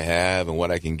what I have and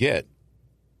what I can get.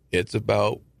 It's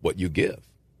about what you give.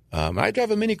 I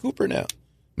drive a Mini Cooper now.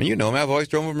 I mean, I've always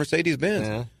driven a Mercedes-Benz.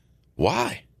 Yeah.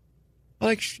 Why?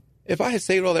 If I had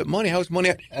saved all that money, how much money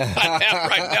I have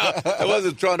right now? I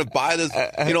wasn't trying to buy this,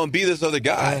 and be this other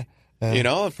guy.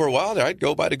 And for a while there, I'd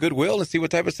go by the Goodwill and see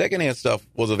what type of secondhand stuff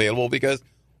was available because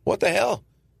what the hell?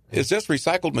 It's just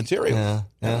recycled materials.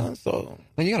 Yeah. So,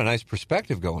 well, you got a nice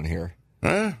perspective going here.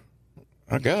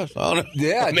 I guess. I don't know.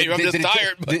 Yeah. Maybe I'm just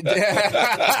tired. Did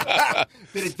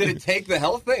it take the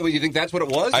health thing? Well, you think that's what it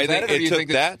was? I think it took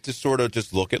that to sort of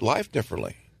just look at life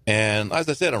differently. And as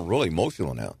I said, I'm really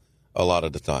emotional now a lot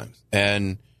of the times.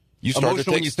 And you start to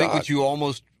take stock. Think that you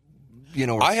almost,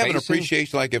 I have an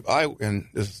appreciation and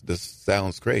this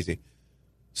sounds crazy.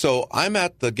 So I'm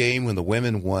at the game when the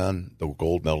women won the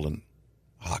gold medal in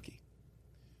hockey.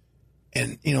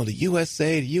 And, the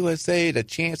USA, the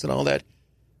chants and all that.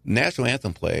 National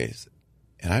anthem plays.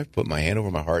 And I put my hand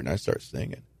over my heart and I start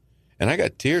singing. And I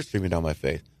got tears streaming down my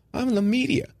face. I'm in the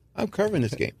media. I'm covering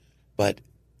this game. But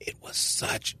it was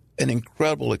such an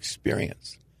incredible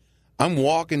experience. I'm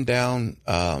walking down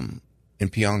in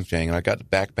Pyeongchang, and I got the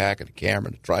backpack and the camera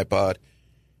and the tripod,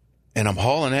 and I'm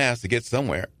hauling ass to get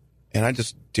somewhere,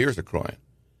 and tears are crying.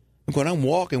 I'm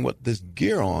walking with this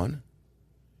gear on,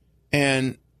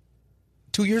 and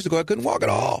 2 years ago I couldn't walk at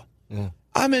all. Yeah.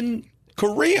 I'm in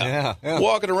Korea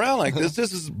walking around like this.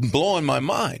 This is blowing my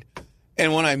mind.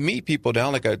 And when I meet people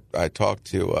down, like I talked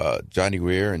to Johnny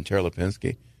Weir and Tara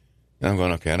Lipinski, and I'm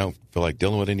going, okay, I don't feel like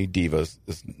dealing with any divas.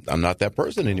 I'm not that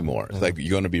person anymore. It's like,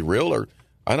 you're going to be real, or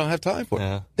I don't have time for it.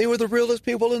 Yeah. They were the realest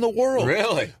people in the world.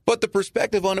 Really? But the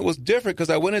perspective on it was different, because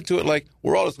I went into it like,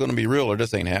 we're all just going to be real, or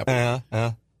this ain't happening.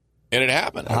 And it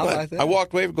happened. I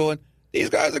walked away going, these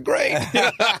guys are great.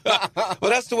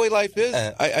 Well, that's the way life is.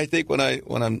 I think when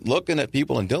I'm looking at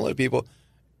people and dealing with people,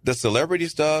 the celebrity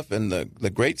stuff and the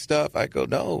great stuff, I go,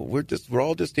 no, we're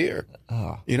all just here.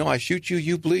 Oh. I shoot you,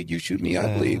 you bleed. You shoot me,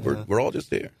 I bleed. We're all just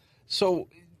here. So,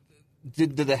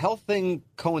 did the health thing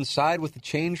coincide with the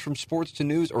change from sports to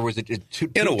news, or was it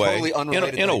totally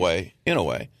unrelated? In a way.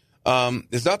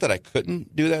 It's not that I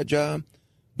couldn't do that job,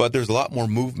 but there's a lot more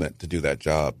movement to do that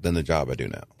job than the job I do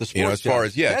now. The sports as far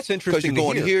as, that's interesting. Because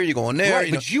you're going here, you're going there.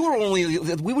 Right, but you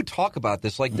were we would talk about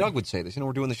this, like Doug would say this.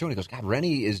 We're doing the show, and he goes, God,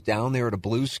 Rennie is down there at a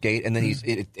Blues skate, and then he's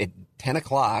at 10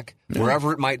 o'clock,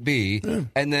 wherever it might be,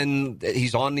 and then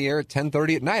he's on the air at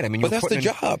 10:30 at night. I mean, but that's the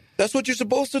job. That's what you're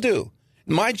supposed to do.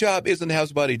 My job isn't to have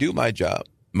somebody do my job.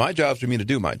 My job is for me to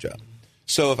do my job.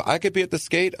 So if I could be at the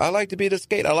skate, I like to be at the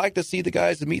skate. I like to see the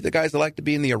guys and meet the guys. I like to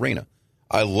be in the arena.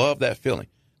 I love that feeling.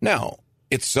 Now,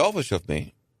 it's selfish of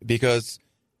me because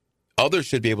others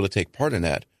should be able to take part in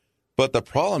that. But the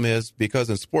problem is,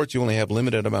 because in sports you only have a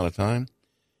limited amount of time,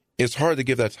 it's hard to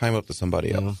give that time up to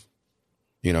somebody else.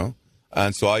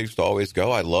 And so I used to always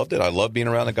go. I loved it. I loved being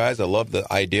around the guys. I loved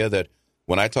the idea that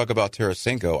when I talk about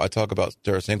Tarasenko, I talk about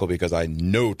Tarasenko because I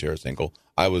know Tarasenko.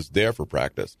 I was there for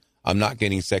practice. I'm not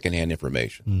getting secondhand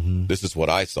information. Mm-hmm. This is what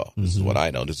I saw. This is what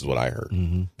I know. This is what I heard.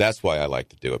 Mm-hmm. That's why I like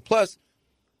to do it. Plus,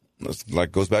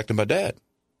 goes back to my dad.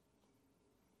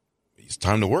 It's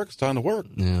time to work. It's time to work.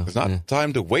 Yeah, it's not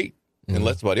time to wait and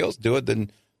let somebody else do it.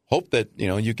 Then hope that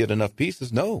you get enough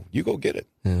pieces. No, you go get it.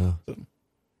 Yeah. So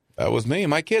that was me. And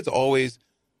my kids always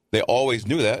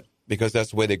knew that because that's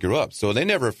the way they grew up. So they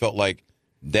never felt like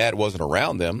Dad wasn't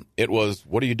around them. It was,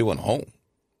 what are you doing home?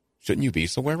 Shouldn't you be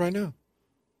somewhere right now?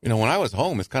 When I was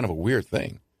home, it's kind of a weird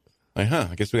thing. Like,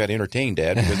 I guess we got to entertain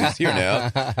Dad because he's here now.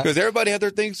 Because everybody had their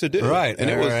things to do. Right. And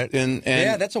it was, right. And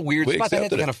that's a weird spot. That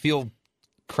had to kind of feel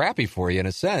crappy for you in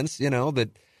a sense, that.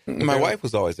 My wife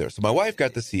was always there. So my wife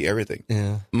got to see everything.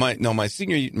 Yeah. My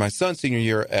son's senior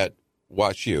year at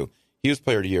WashU, he was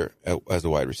player of the year as a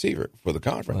wide receiver for the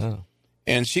conference. Wow.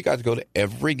 And she got to go to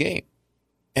every game.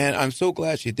 And I'm so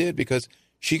glad she did because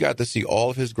she got to see all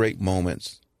of his great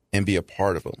moments and be a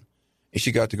part of them. And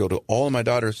she got to go to all of my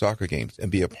daughter's soccer games and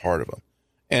be a part of them.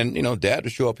 And, Dad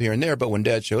would show up here and there, but when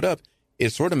Dad showed up,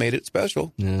 it sort of made it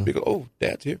special. Yeah. We go, oh,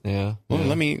 Dad's here. Yeah. Well,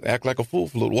 let me act like a fool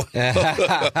for a little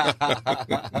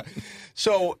while.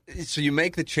 So you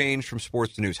make the change from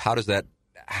sports to news. How does that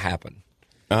happen?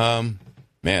 Man,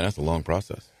 that's a long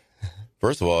process.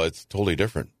 First of all, it's totally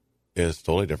different. It's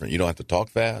totally different. You don't have to talk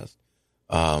fast.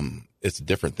 It's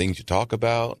different things you talk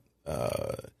about.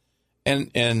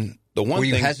 And the one Were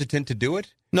you thing, hethesitant to do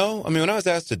it? No. I mean, when I was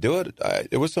asked to do it,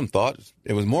 there was some thought.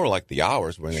 It was more like the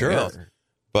hours. Sure. Else.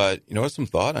 But, there was some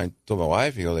thought. I told my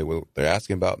wife, they're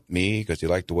asking about me because she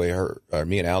liked the way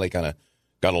me and Allie kind of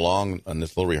got along on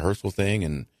this little rehearsal thing.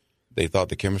 And they thought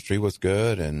the chemistry was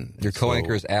good. And your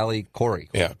co-anchor is Allie Corey.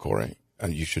 Yeah, Corey.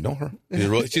 And you should know her.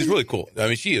 She's really cool. I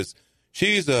mean, she is.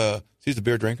 She's a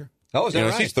beer drinker. Oh, is that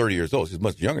right? She's 30 years old. She's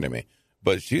much younger than me.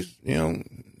 But she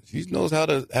knows how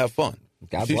to have fun.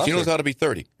 She knows how to be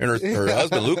 30. And her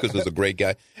husband, Lucas, is a great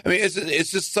guy. I mean,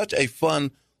 it's just such a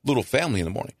fun little family in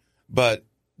the morning. But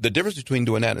the difference between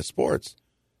doing that and sports,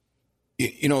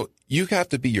 you have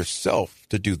to be yourself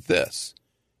to do this.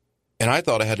 And I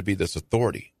thought I had to be this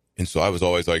authority. And so I was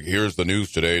always like, here's the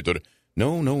news today.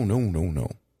 No.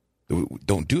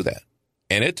 Don't do that.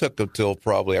 And it took until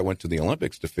probably I went to the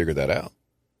Olympics to figure that out.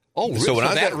 Oh, really? So when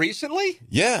I was recently?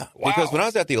 Yeah. Wow. Because when I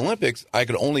was at the Olympics, I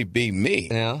could only be me.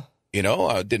 Yeah.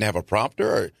 I didn't have a prompter.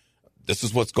 Or, this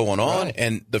is what's going on. Right.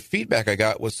 And the feedback I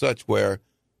got was such where,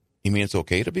 you mean it's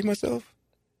okay to be myself?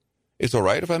 It's all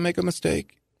right if I make a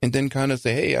mistake? And then kind of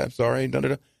say, hey, I'm sorry.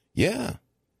 Da-da-da. Yeah.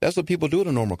 That's what people do in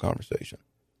a normal conversation.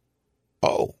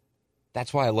 Oh.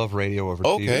 That's why I love radio over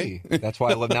TV. That's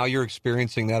why I love. Now you're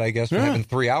experiencing that, I guess, for having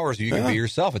 3 hours. You can be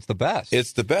yourself. It's the best.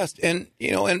 It's the best. And,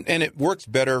 and it works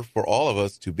better for all of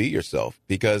us to be yourself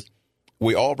because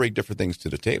we all bring different things to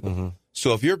the table. Mm-hmm.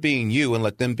 So if you're being you and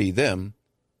let them be them,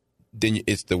 then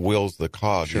it's the wheels, the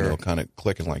cog, kind of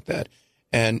clicking like that.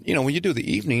 And, you know, when you do the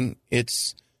evening,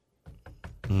 it's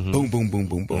boom, boom, boom,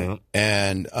 boom, boom.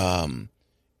 And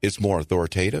it's more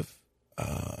authoritative.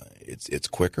 It's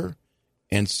quicker.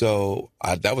 And so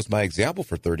that was my example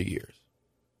for 30 years.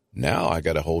 Now I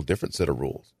got a whole different set of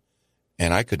rules.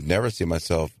 And I could never see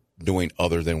myself doing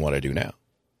other than what I do now.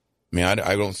 I mean,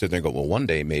 I don't sit there and go, well, one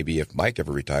day maybe if Mike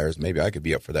ever retires, maybe I could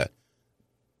be up for that.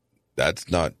 That's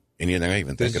not anything I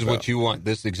even think about. This is what you want.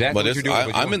 This is exactly what you're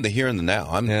doing. I'm in the here and the now.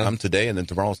 I'm today, and then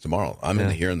tomorrow's tomorrow. I'm in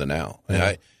the here and the now.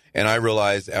 And I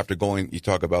realized after you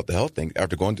talk about the health thing,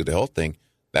 after going through the health thing,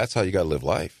 that's how you got to live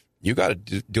life. You got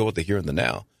to deal with the here and the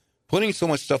now. Putting so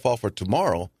much stuff off for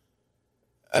tomorrow,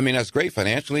 I mean, that's great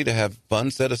financially to have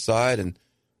funds set aside.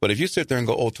 But if you sit there and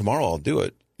go, oh, tomorrow I'll do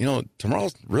it, you know,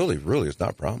 tomorrow's really is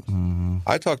not promised. Mm-hmm.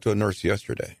 I talked to a nurse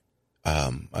yesterday.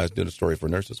 I did a story for a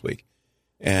nurse this week.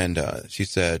 And she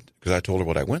said, because I told her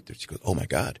what I went through, she goes, oh, my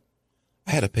God,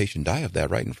 I had a patient die of that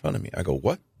right in front of me. I go,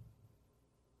 what?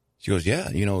 She goes, yeah,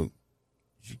 you know.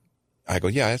 I go,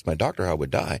 yeah, I asked my doctor how I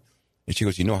would die. And she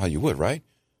goes, you know how you would, right?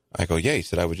 I go, yeah. He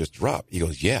said I would just drop. He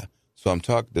goes, yeah. So I'm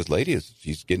talking, this lady,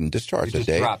 she's getting discharged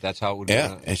today. Just drop, that's how it would be.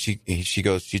 Yeah, and she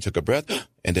goes, she took a breath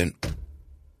and then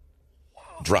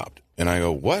dropped. And I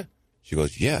go, what? She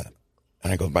goes, yeah.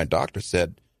 And I go, my doctor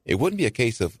said, it wouldn't be a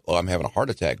case of, oh, I'm having a heart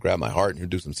attack, grab my heart and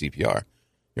do some CPR.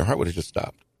 Your heart would have just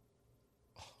stopped.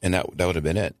 And that would have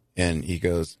been it. And he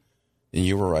goes, and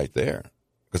you were right there.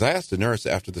 Because I asked the nurse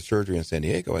after the surgery in San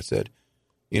Diego, I said,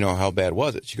 you know, how bad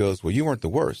was it? She goes, well, you weren't the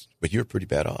worst, but you were pretty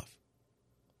bad off.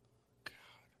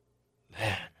 God,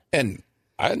 man. And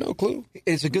I had no clue.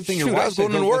 It's a good thing your wife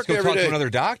said, let's go talk to another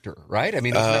doctor, right? I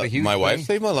mean, it's not a huge my thing. wife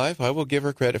saved my life. I will give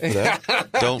her credit for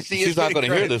that. She's not going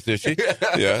to hear this, is she?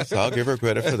 Yes, I'll give her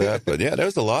credit for that. But yeah,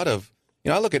 there's a lot of,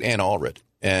 you know, I look at Ann Allred,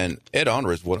 and Ann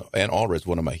Allred is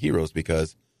one of my heroes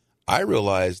because I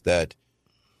realized that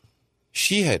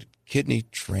she had kidney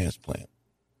transplant.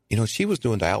 You know, she was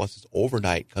doing dialysis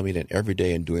overnight, coming in every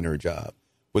day and doing her job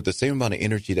with the same amount of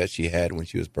energy that she had when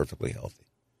she was perfectly healthy.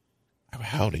 I go,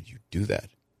 how did you do that?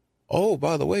 Oh,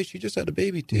 by the way, she just had a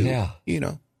baby too. Yeah. You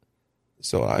know.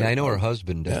 So I know her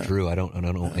husband, Drew. I don't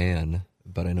know Ann,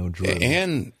 but I know Drew.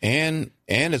 Ann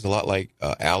is a lot like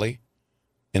Allie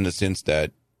in the sense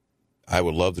that I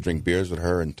would love to drink beers with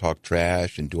her and talk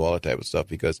trash and do all that type of stuff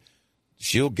because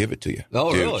she'll give it to you.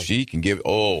 Oh, dude, really? She can give it.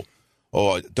 Oh,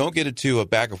 don't get into a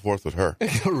back and forth with her.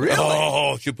 Really?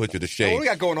 Oh, she'll put you to shame. What do we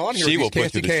got going on here? She will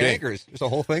put you to shame. Anchors. There's a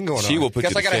whole thing going on. She will put you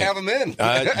to shame. Guess I got to have them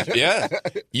in. Yeah.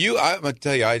 I'm going to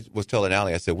tell you, I was telling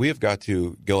Allie, I said, we have got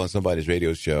to go on somebody's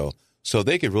radio show so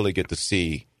they could really get to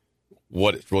see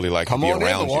what it's really like to be around you.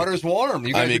 Come on in, the water's warm.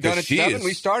 You guys are done at 7.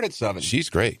 We start at 7. She's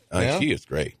great. She is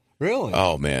great. Really?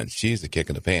 Oh, man. She's the kick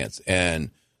in the pants.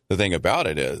 And the thing about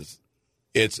it is,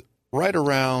 it's right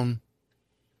around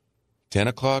 10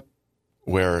 o'clock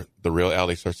where the real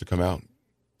Allie starts to come out.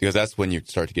 Because that's when you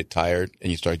start to get tired and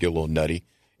you start to get a little nutty.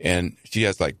 And she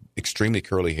has like extremely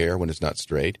curly hair when it's not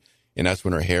straight. And that's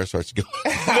when her hair starts to go.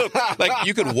 Look, like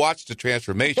you can watch the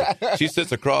transformation. She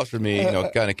sits across from me, you know,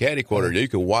 kind of catty corner. You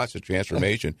can watch the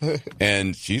transformation.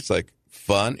 And she's like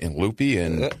fun and loopy.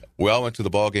 And we all went to the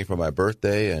ball game for my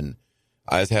birthday. And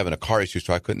I was having a car issue,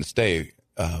 so I couldn't stay.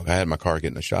 I had my car get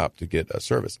in the shop to get a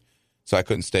service. So I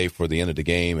couldn't stay for the end of the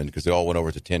game. And because they all went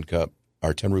over to Tin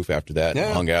Roof after that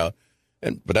and hung out.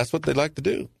 But that's what they like to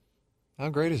do. How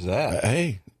great is that?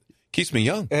 Hey, keeps me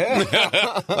young.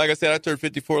 Yeah. Like I said, I turned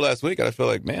 54 last week, and I feel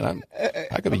like, man,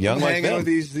 I could be young like them. With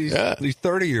these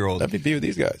 30-year-olds. Let me be with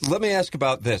these guys. Let me ask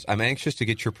about this. I'm anxious to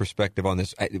get your perspective on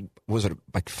this. Was it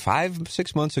like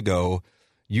 5-6 months ago,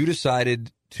 you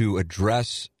decided to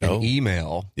address an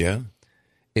email? Yeah.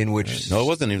 In which... No, it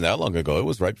wasn't even that long ago. It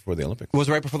was right before the Olympics. It was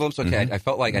right before the Olympics? Okay. Mm-hmm. I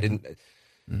felt like I didn't...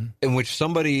 Mm-hmm. In which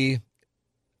somebody...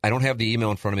 I don't have the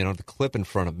email in front of me. I don't have the clip in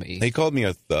front of me. They called me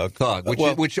a thug.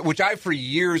 Which I for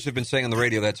years have been saying on the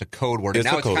radio that's a code word. And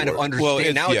now it's kind of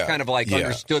understood. Now it's kind of like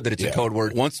understood that it's a code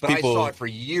word. Once but people, I saw it for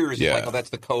years. Like, oh, that's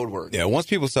the code word. Yeah. Once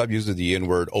people stop using the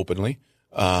N-word openly,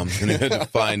 and they had to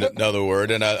find another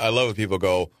word. And I love when people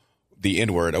go the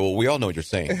N-word. Well, we all know what you're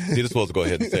saying. You're supposed to go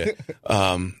ahead and say it.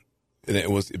 And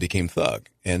it became thug,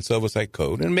 and so it was like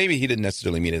code. And maybe he didn't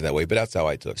necessarily mean it that way, but that's how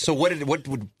I took it. So what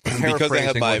would because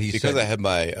I had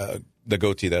my the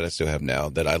goatee that I still have now,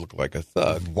 that I look like a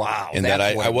thug. Wow, and that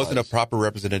I wasn't a proper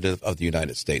representative of the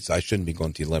United States. I shouldn't be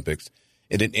going to the Olympics.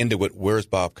 And it ended with, "Where's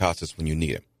Bob Costas when you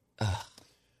need him?"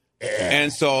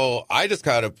 And so I just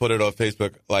kind of put it on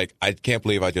Facebook, like, I can't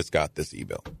believe I just got this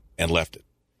email, and left it.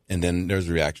 And then there's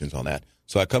reactions on that.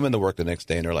 So I come into work the next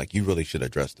day, and they're like, "You really should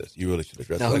address this. You really should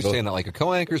address this." Now, who's saying that? Like a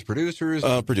co-anchors, producers?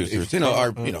 Producers,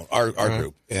 our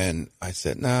group. And I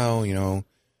said, no,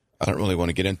 I don't really want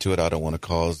to get into it. I don't want to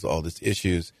cause all these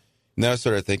issues. And then I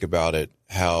started to think about it,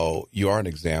 how you are an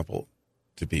example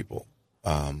to people.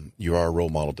 You are a role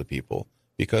model to people,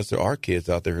 because there are kids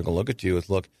out there who are going to look at you as,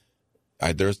 look,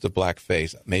 there's the black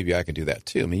face. Maybe I can do that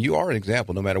too. I mean, you are an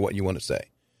example no matter what you want to say.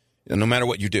 And no matter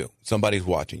what you do, somebody's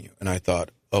watching you. And I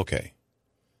thought, okay,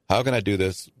 how can I do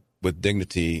this with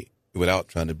dignity without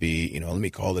trying to be, let me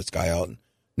call this guy out?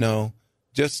 No,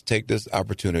 just take this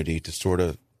opportunity to sort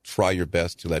of try your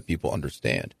best to let people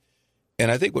understand.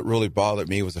 And I think what really bothered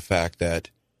me was the fact that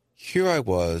here I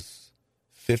was,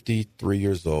 53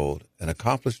 years old, an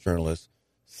accomplished journalist,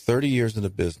 30 years in the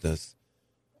business,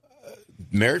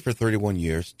 married for 31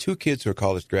 years, 2 kids who are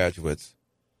college graduates,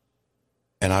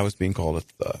 and I was being called a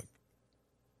thug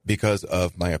because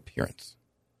of my appearance.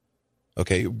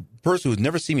 Okay, a person who's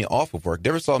never seen me off of work,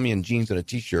 never saw me in jeans and a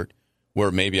T-shirt,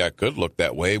 where maybe I could look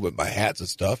that way with my hats and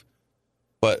stuff,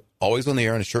 but always on the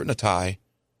air in a shirt and a tie,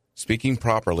 speaking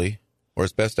properly, or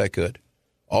as best I could.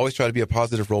 Always try to be a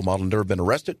positive role model, never been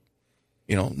arrested.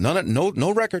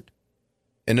 No record.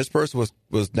 And this person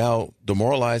was now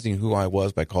demoralizing who I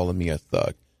was by calling me a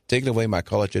thug, taking away my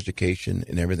college education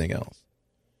and everything else.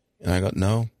 And I go,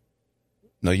 no,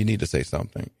 you need to say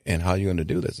something. And how are you going to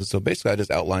do this? And so basically I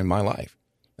just outlined my life.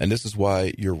 And this is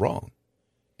why you're wrong.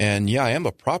 And yeah, I am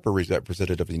a proper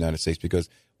representative of the United States because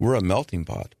we're a melting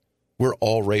pot. We're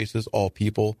all races, all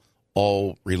people,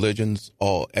 all religions,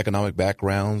 all economic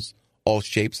backgrounds, all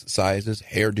shapes, sizes,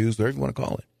 hairdos, whatever you want to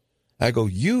call it. I go,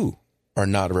 you are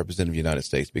not a representative of the United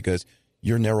States because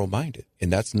you're narrow-minded,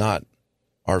 and that's not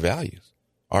our values.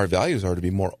 Our values are to be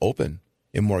more open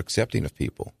and more accepting of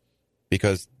people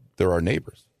because they're our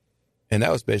neighbors. And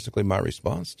that was basically my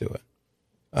response to it.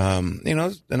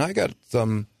 And I got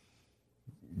some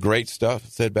great stuff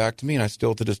said back to me, and I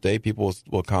still to this day people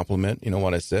will compliment,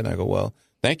 what I said. And I go, well,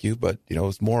 thank you, but,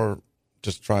 it's more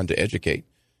just trying to educate.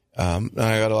 And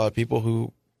I got a lot of people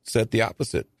who said the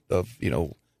opposite of,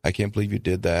 I can't believe you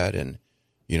did that. And,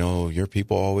 your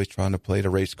people always trying to play the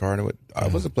race card. I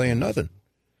wasn't playing nothing.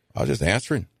 I was just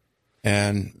answering.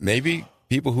 And maybe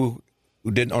people who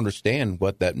didn't understand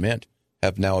what that meant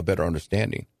have now a better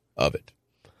understanding of it.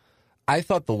 I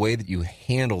thought the way that you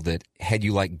handled it, had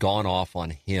you gone off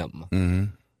on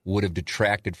him, would have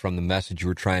detracted from the message you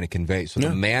were trying to convey. So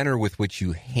the manner with which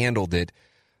you handled it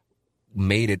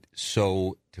made it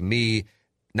so, to me,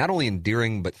 not only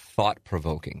endearing, but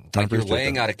thought-provoking. Like you're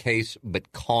laying out a case,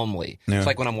 but calmly. Yeah. It's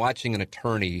like when I'm watching an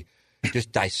attorney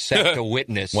just dissect a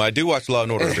witness. Well, I do watch Law &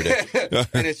 Order every day.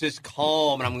 And it's just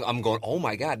calm, and I'm going, oh,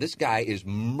 my God, this guy is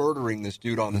murdering this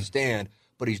dude on the stand,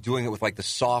 but he's doing it with, the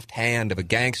soft hand of a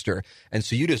gangster. And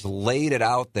so you just laid it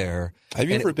out there. Have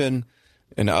you ever been,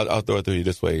 and I'll throw it to you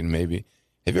this way, maybe,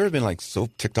 have you ever been, so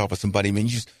ticked off with somebody? I mean,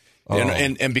 you just,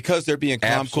 and because they're being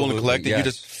calm, cool, and collected, you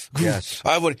just, yes.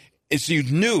 And so you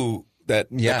knew that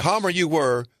the calmer you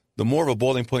were, the more of a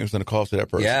boiling point was going to cause to that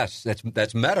person. Yes,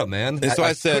 that's meta, man. And so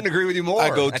I said, couldn't agree with you more. I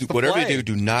go, whatever you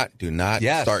do not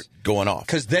start going off.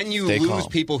 Because then you lose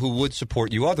people who would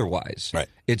support you otherwise. Right.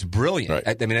 It's brilliant.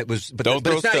 Right. I mean, but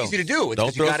it's not easy to do.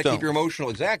 It's you got to keep your emotional,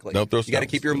 exactly. Don't throw you got to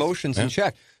keep your emotions in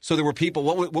check. So there were people,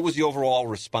 what was the overall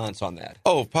response on that?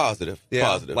 Oh, positive. Yeah.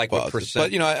 Positive. Like positive. what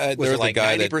percent? But, was there it was a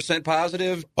guy 90%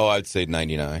 positive? Oh, I'd say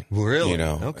 99. Really?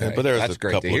 Okay. But there was That's a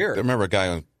great couple. to hear. I remember a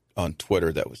guy on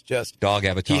Twitter that was just dog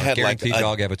avatar. He had guaranteed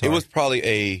dog avatar. It was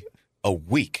probably a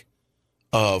week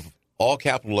of all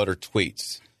capital letter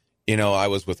tweets. I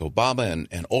was with Obama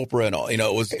and Oprah and all.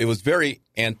 It was very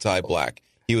anti-black.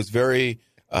 He was very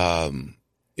on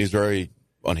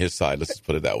his side. Let's just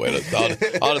put it that way.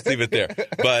 I'll just leave it there.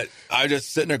 But I was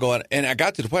just sitting there going, and I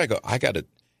got to the point. I got to.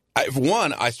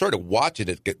 I started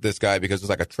watching this guy because it was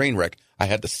like a train wreck. I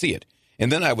had to see it, and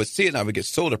then I would see it, and I would get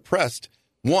so depressed.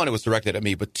 One, it was directed at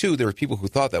me, but two, there were people who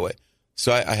thought that way.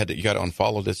 So I had to, you got to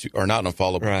unfollow this, or not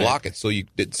unfollow, but block it so you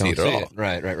didn't see it at all.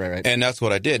 Right. And that's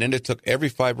what I did. And it took every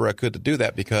fiber I could to do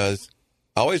that because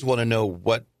I always want to know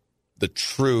what the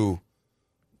true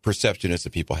perception is that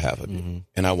people have of you.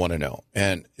 And I want to know.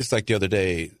 And it's like the other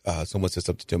day, someone said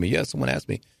something to me. Yeah, someone asked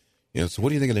me, so what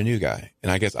do you think of the new guy?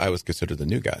 And I guess I was considered the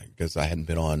new guy because I hadn't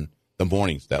been on the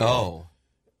mornings that long.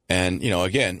 And,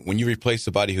 again, when you replace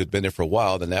somebody who'd been there for a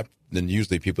while, then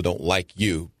usually people don't like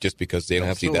you just because they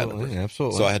don't see that.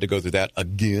 Absolutely. So I had to go through that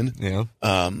again. Yeah.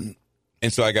 And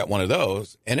so I got one of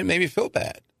those, and it made me feel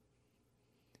bad.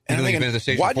 And I'm thinking, been at the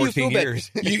station why for 14 do you feel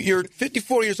years. bad? You're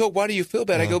 54 years old. Why do you feel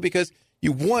bad? I go, because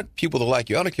you want people to like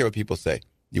you. I don't care what people say.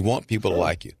 You want people to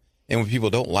like you. And when people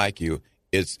don't like you,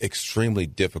 it's extremely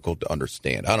difficult to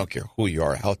understand. I don't care who you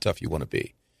are, how tough you want to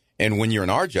be. And when you're in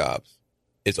our jobs,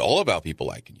 it's all about people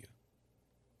liking you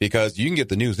because you can get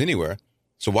the news anywhere.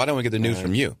 So why don't we get the news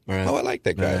from you? Right. Oh, I like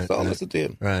that guy. Right. So I'll listen to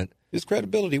him. Right. His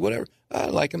credibility, whatever. I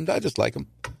like him. I just like him.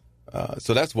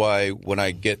 So that's why when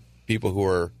I get people who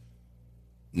are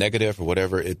negative or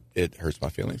whatever, it hurts my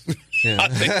feelings. Yeah. I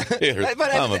think it hurts.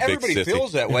 But I'm a big everybody sissy.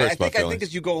 feels that It way. hurts my I think feelings.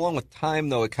 as you go along with time,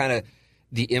 though, it kind of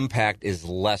the impact is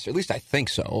less. At least I think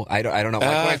so. I don't know.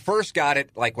 Like when I first got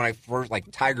it,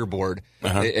 Tiger Board,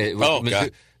 it was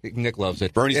God. Nick loves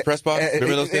it. Bernie's press box.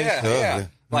 Remember those days? Yeah.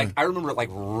 Like I remember it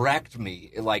wrecked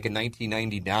me like in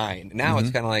 1999. Now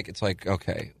it's kind of like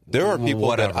okay. There are people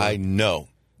whatever.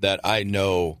 that I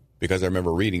know because I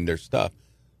remember reading their stuff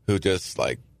who just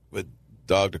would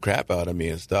dog the crap out of me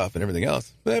and stuff and everything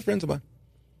else. But they're friends of mine.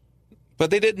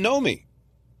 But they didn't know me.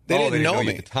 They didn't know you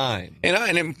me at the time.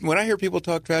 And when I hear people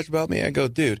talk trash about me, I go,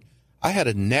 dude, I had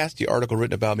a nasty article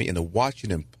written about me in the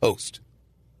Washington Post.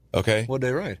 Okay? What did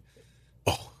they write?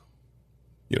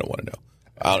 You don't want to know.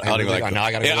 I don't even like. Now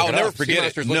I gotta look I'll it never up.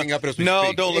 forget it. Looking up it as we No,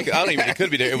 speak. don't look. I don't even. It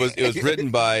could be there. It was written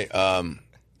by. God,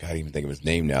 I don't even think of his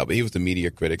name now, but he was the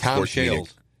media critic. Tom sports media.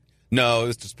 Shales. No, it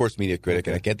was the sports media critic,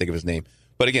 and I can't think of his name.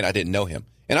 But again, I didn't know him,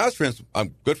 and I was friends.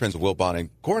 I'm good friends with Will Bond and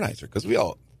Kornheiser because we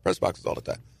all press boxes all the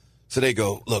time. So they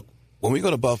go, look, when we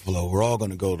go to Buffalo, we're all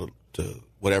going to go to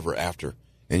whatever after,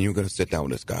 and you're going to sit down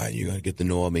with this guy, and you're going to get to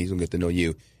know him, and he's going to get to know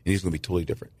you, and he's going to be totally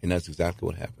different, and that's exactly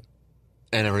what happened.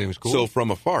 And everything was cool. So from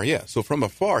afar,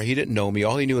 he didn't know me.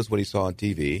 All he knew was what he saw on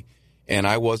TV. And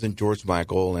I wasn't George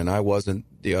Michael, and I wasn't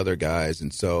the other guys.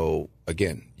 And so,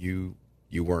 again, you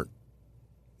weren't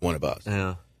one of us.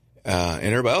 Yeah. And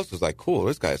everybody else was like, cool,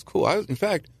 this guy's cool. In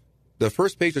fact, the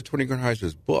first page of Tony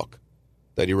Kornheiser's book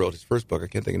that he wrote, his first book, I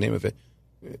can't think of the name of it,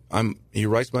 he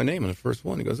writes my name in the first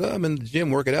one. He goes, I'm in the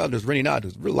gym working out. And there's Rennie Knott,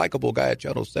 who's a real likable guy at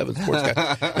Channel 7 sports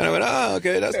guy. And I went,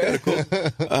 okay, that's kind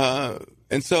of cool.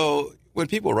 And so when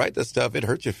people write this stuff, it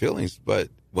hurts your feelings. But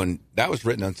when that was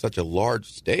written on such a large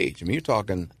stage, I mean, you're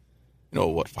talking,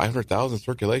 500,000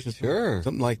 circulations? Sure.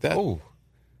 Something like that. Oh.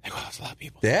 That's a lot of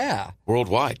people. Yeah.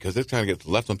 Worldwide, because this kind of gets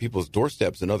left on people's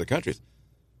doorsteps in other countries.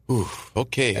 Ooh,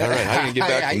 okay, all right. How can you get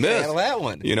back from this? Handle that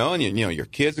one. And your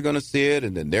kids are going to see it,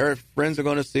 and then their friends are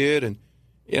going to see it, and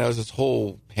it's this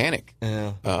whole panic.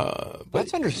 Yeah,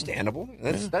 that's understandable.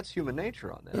 That's human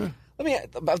nature on that. Yeah. Let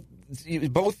me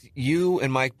both you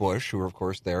and Mike Bush, who are of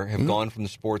course there, have gone from the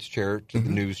sports chair to the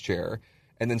news chair,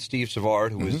 and then Steve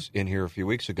Savard, who was in here a few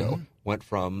weeks ago, went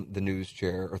from the news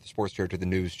chair or the sports chair to the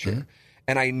news chair.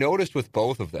 And I noticed with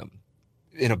both of them,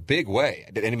 in a big way,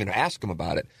 I didn't even ask them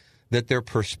about it, that their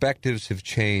perspectives have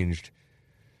changed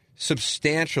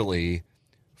substantially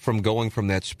from going from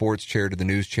that sports chair to the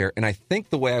news chair. And I think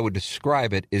the way I would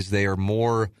describe it is they are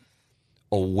more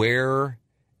aware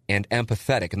and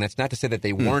empathetic. And that's not to say that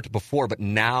they weren't before, but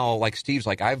now, like Steve's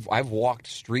like, I've walked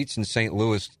streets in St.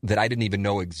 Louis that I didn't even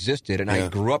know existed. And I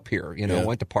grew up here,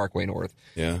 went to Parkway North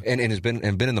and has been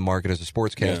in the market as a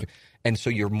sportscaster. Yeah. And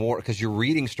so you're more, because you're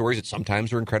reading stories that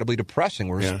sometimes are incredibly depressing,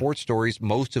 whereas sports stories,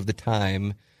 most of the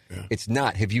time, it's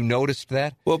not. Have you noticed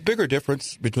that? Well, bigger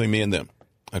difference between me and them.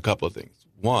 A couple of things.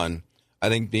 One, I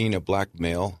think being a black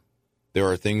male, there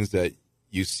are things that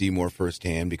you see more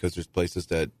firsthand because there's places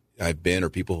that I've been or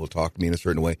people who talk to me in a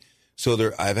certain way.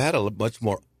 So I've had a much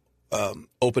more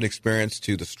open experience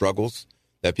to the struggles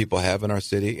that people have in our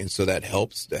city, and so that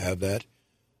helps to have that.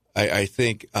 I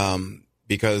think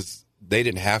because they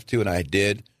didn't have to, and I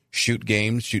did shoot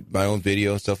games, shoot my own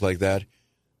video and stuff like that,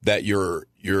 that you're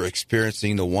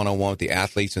experiencing the one-on-one with the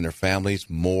athletes and their families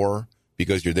more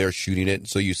because you're there shooting it. And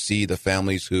so you see the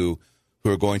families who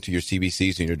are going to your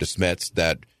CBCs and your DeSmets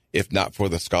that, if not for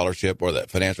the scholarship or the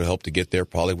financial help to get there,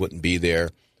 probably wouldn't be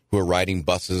there, who are riding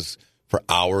buses for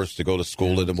hours to go to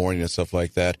school in the morning and stuff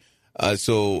like that.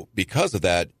 So because of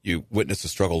that, you witness the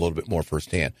struggle a little bit more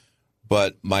firsthand.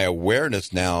 But my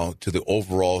awareness now to the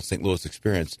overall St. Louis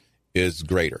experience is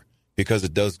greater because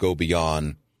it does go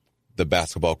beyond the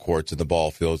basketball courts and the ball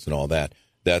fields and all that.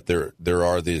 That there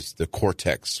are the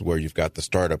cortex where you've got the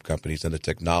startup companies and the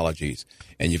technologies,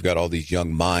 and you've got all these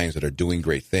young minds that are doing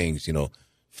great things.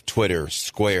 Twitter,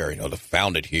 Square, to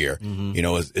found it here.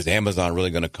 Is Amazon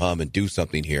really going to come and do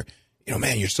something here?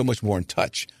 Man, you're so much more in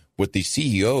touch with these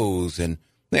CEOs, and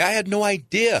I had no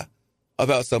idea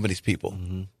about some of these people.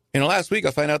 Last week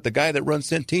I found out the guy that runs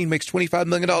Centene makes $25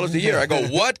 million a year. I go,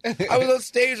 what? I was on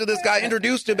stage with this guy,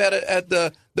 introduced him at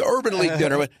the Urban League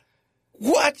dinner. I went,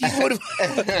 what?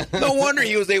 No wonder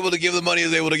he was able to give the money he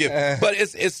was able to give. But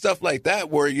it's stuff like that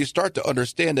where you start to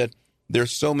understand that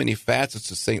there's so many facets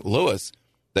to St. Louis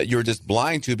that you're just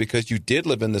blind to because you did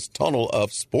live in this tunnel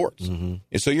of sports. And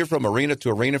so you're from arena to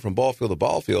arena, from ball field to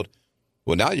ball field.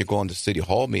 Well, now you're going to city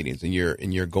hall meetings and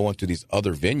you're going to these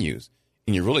other venues,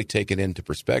 and you're really taking into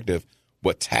perspective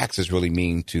what taxes really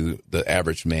mean to the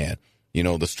average man, you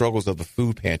know, the struggles of the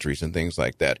food pantries and things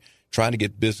like that, trying to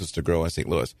get business to grow in St.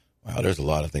 Louis. Wow, there's a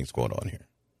lot of things going on here.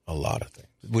 A lot of things.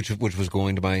 Which was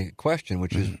going to my question,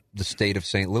 which is the state of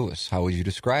St. Louis. How would you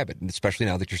describe it, and especially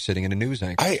now that you're sitting in a news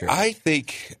anchor chair? I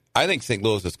think St.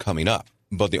 Louis is coming up,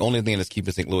 but the only thing that's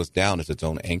keeping St. Louis down is its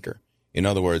own anchor. In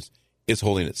other words, it's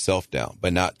holding itself down by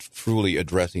not truly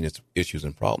addressing its issues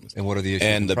and problems. And what are the issues?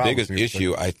 And the biggest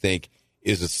issue, I think,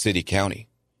 is the city-county,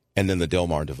 and then the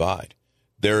Delmar divide.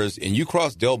 And you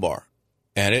cross Delmar,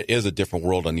 and it is a different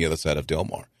world on the other side of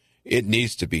Delmar. It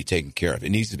needs to be taken care of.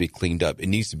 It needs to be cleaned up. It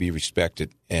needs to be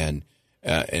respected and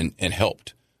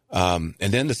helped. And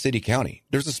then the city-county.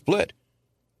 There's a split.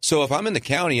 So if I'm in the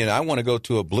county and I want to go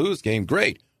to a Blues game,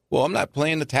 great. Well, I'm not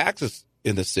paying the taxes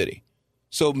in the city.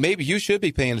 So maybe you should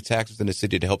be paying the taxes in the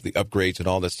city to help the upgrades and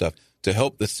all this stuff, to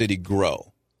help the city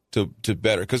grow to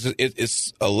better. Because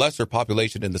it's a lesser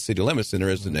population in the city limits than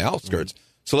there is in the outskirts.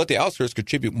 So let the outskirts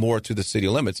contribute more to the city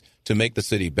limits to make the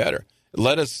city better.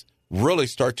 Let us really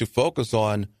start to focus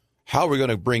on how we're going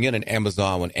to bring in an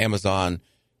Amazon when Amazon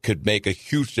could make a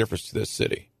huge difference to this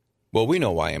city. Well, we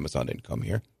know why Amazon didn't come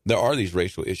here. There are these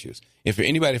racial issues. If you're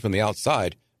anybody from the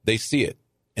outside, they see it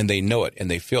and they know it and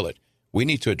they feel it. We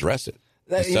need to address it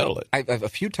and settle it. I've a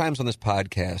few times on this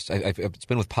podcast, it's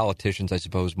been with politicians, I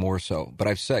suppose, more so, but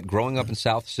I've said growing up in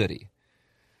South City,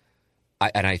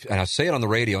 I say it on the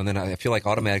radio, and then I feel like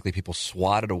automatically people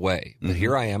swat it away. But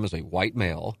here I am as a white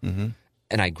male,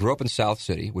 and I grew up in South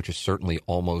City, which is certainly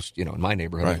almost, in my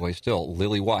neighborhood anyway, still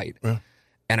lily white. Yeah.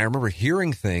 And I remember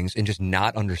hearing things and just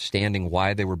not understanding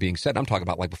why they were being said. I'm talking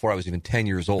about like before I was even 10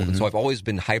 years old. And so I've always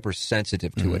been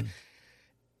hypersensitive to it.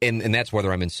 And that's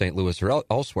whether I'm in St. Louis or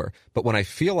elsewhere. But when I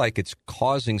feel like it's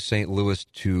causing St. Louis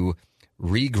to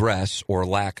regress or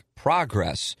lack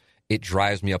progress, it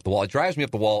drives me up the wall. It drives me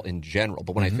up the wall in general.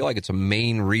 But when I feel like it's a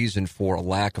main reason for a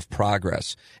lack of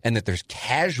progress and that there's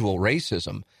casual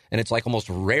racism, and it's like almost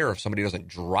rare if somebody doesn't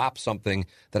drop something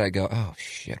that I go, oh,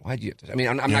 shit, why'd you? I mean,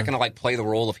 I'm not going to like play the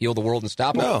role of heal the world and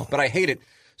stop it, but I hate it.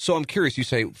 So I'm curious. You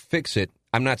say fix it.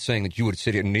 I'm not saying that you would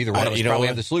sit here and neither one of us probably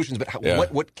have the solutions,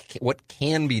 but what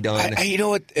can be done? You know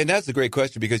what? And that's a great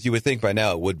question, because you would think by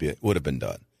now it would have been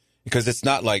done, because it's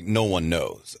not like no one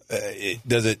knows.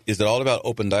 Is it all about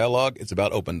open dialogue? It's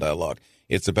about open dialogue.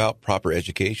 It's about proper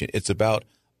education. It's about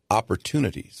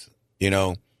opportunities.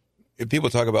 If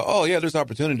people talk about, oh yeah, there's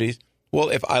opportunities. Well,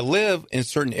 if I live in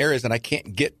certain areas and I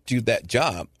can't get to that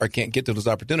job or can't get to those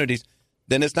opportunities,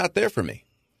 then it's not there for me.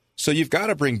 So you've got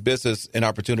to bring business and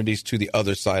opportunities to the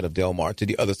other side of Delmar, to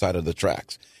the other side of the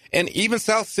tracks. And even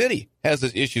South City has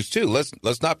its issues too.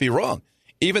 Let's not be wrong.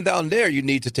 Even down there, you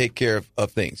need to take care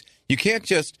of things. You can't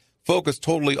just focus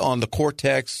totally on the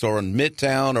Cortex or on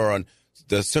Midtown or on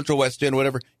the Central West End,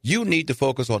 whatever. You need to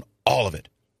focus on all of it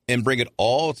and bring it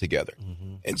all together.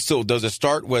 And so does it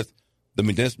start with the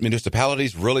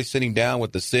municipalities really sitting down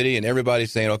with the city and everybody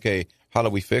saying, okay, how do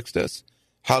we fix this?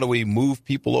 How do we move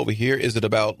people over here? Is it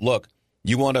about, look,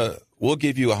 we'll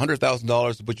give you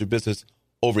 $100,000 to put your business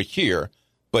over here,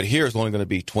 but here's only going to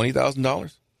be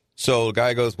 $20,000? So the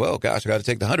guy goes, well, gosh, I got to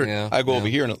take the 100. Yeah, I go over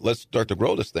here and let's start to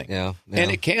grow this thing. Yeah,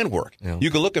 and it can work. Yeah. You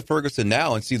can look at Ferguson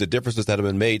now and see the differences that have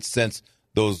been made since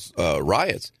those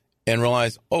riots and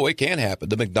realize, oh, it can happen.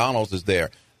 The McDonald's is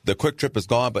there. The Quick Trip is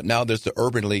gone, but now there's the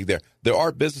Urban League there. There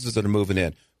are businesses that are moving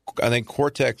in. I think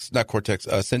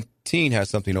Centene has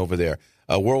something over there.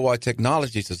 Worldwide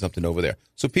Technologies has something over there.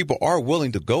 So people are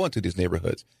willing to go into these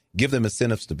neighborhoods. Give them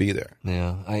incentives to be there.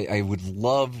 Yeah, I would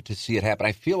love to see it happen.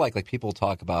 I feel like people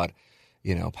talk about,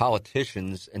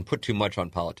 politicians and put too much on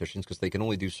politicians because they can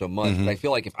only do so much. But I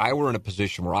feel like if I were in a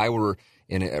position where I were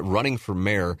running for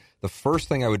mayor, the first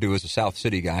thing I would do as a South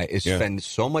City guy is spend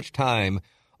so much time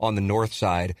on the north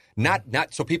side,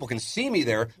 not so people can see me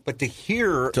there, but to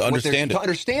hear to understand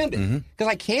it, because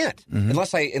I can't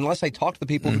unless I talk to the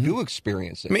people who do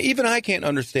experience it. I mean, even I can't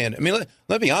understand. I mean,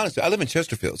 let me be honest. I live in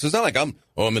Chesterfield, so it's not like I'm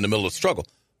in the middle of struggle.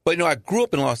 But I grew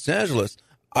up in Los Angeles.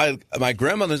 My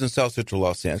grandmother's in South Central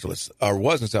Los Angeles, or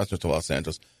was in South Central Los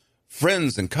Angeles.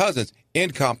 Friends and cousins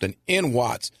in Compton, in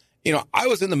Watts. I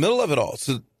was in the middle of it all.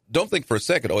 So don't think for a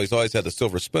second, he's always had the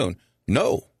silver spoon.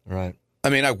 No, right. I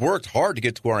mean, I worked hard to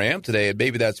get to where I am today, and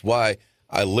maybe that's why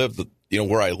I live,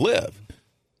 where I live.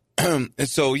 And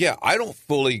so, yeah, I don't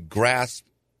fully grasp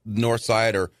North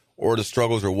Side or the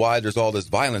struggles or why there's all this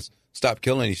violence. Stop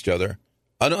killing each other.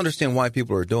 I don't understand why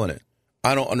people are doing it.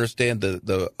 I don't understand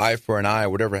the eye for an eye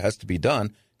or whatever has to be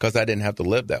done because I didn't have to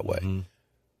live that way.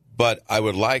 But I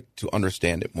would like to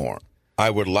understand it more.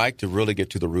 I would like to really get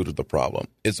to the root of the problem.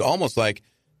 It's almost like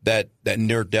that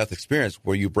near-death experience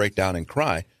where you break down and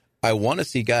cry. I want to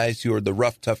see guys who are the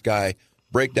rough, tough guy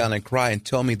break down and cry and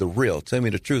tell me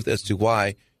the truth as to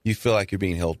why you feel like you're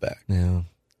being held back. Yeah.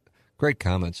 Great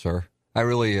comment, sir. I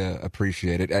really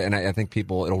appreciate it, and I think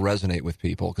it'll resonate with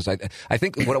people, because I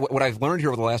think what I've learned here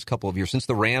over the last couple of years, since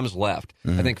the Rams left,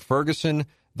 I think Ferguson,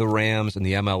 the Rams, and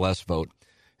the MLS vote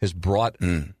has brought...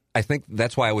 I think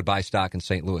that's why I would buy stock in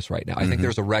St. Louis right now. I think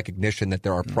there's a recognition that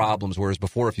there are problems, whereas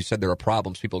before, if you said there are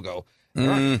problems, people go, there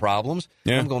aren't problems.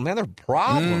 Yeah. I'm going, man, there are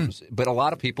problems. But a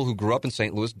lot of people who grew up in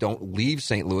St. Louis don't leave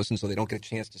St. Louis, and so they don't get a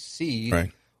chance to see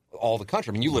all the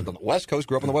country. I mean, you lived on the West Coast,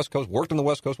 grew up on the West Coast, worked on the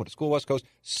West Coast, went to school West Coast,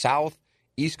 South,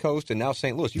 East Coast, and now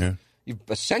St. Louis. You've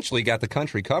essentially got the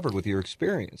country covered with your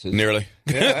experiences. Nearly.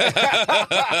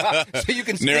 Yeah. So you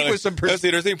can speak with some... There's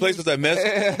any places I missed.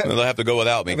 They'll have to go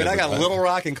without me. I mean, I got Little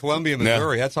Rock and Columbia,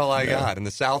 Missouri. That's all I got. And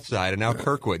the South Side, and now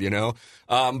Kirkwood,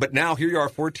 But now here you are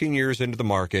 14 years into the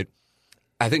market.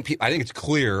 I think it's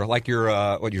clear, like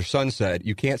what your son said,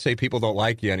 you can't say people don't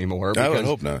like you anymore. Because, I would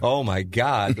hope not. Oh, my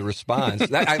God, the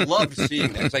response. I loved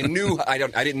seeing that, because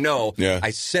I didn't know. Yeah.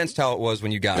 I sensed how it was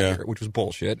when you got here, which was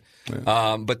bullshit.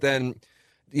 Yeah. But then,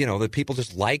 the people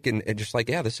just like and just like,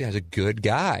 yeah, this guy's a good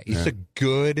guy. He's a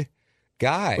good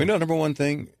guy. We know number one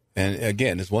thing, and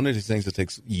again, it's one of these things that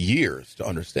takes years to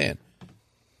understand.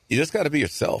 You just got to be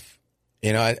yourself.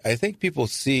 I think people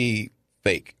see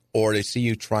fake, or they see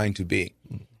you trying to be.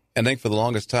 And I think for the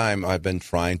longest time, I've been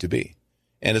trying to be.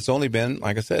 And it's only been,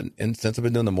 like I said, since I've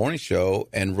been doing the morning show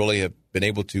and really have been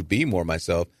able to be more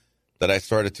myself, that I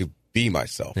started to be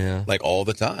myself, like all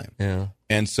the time. Yeah.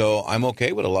 And so I'm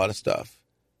okay with a lot of stuff.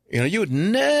 You would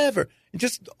never,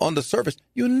 just on the surface,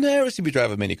 you would never see me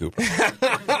drive a Mini Cooper.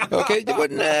 Okay? You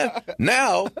would never.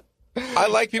 Now, I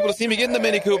like people to see me get in the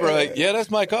Mini Cooper. Like, yeah,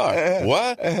 that's my car.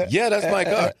 What? Yeah, that's my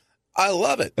car. I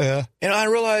love it. And I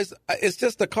realize it's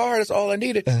just the car. That's all I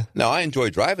needed. Now, I enjoy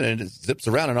driving it. It zips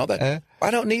around and all that.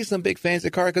 I don't need some big fancy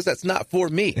car because that's not for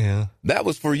me. That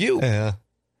was for you.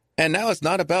 And now it's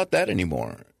not about that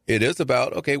anymore. It is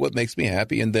about, okay, what makes me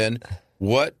happy? And then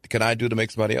what can I do to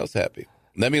make somebody else happy?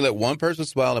 Let me let one person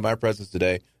smile in my presence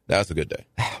today. That's a good day.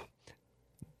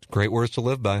 Great words to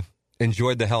live by.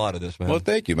 Enjoyed the hell out of this, man. Well,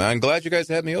 thank you, man. I'm glad you guys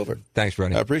had me over. Thanks,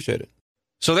 Rennie. I appreciate it.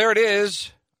 So there it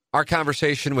is. Our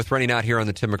conversation with Rennie Knott here on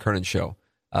the Tim McKernan Show.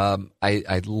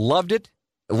 I loved it.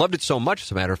 I loved it so much,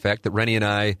 as a matter of fact, that Rennie and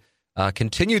I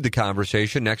continued the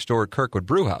conversation next door at Kirkwood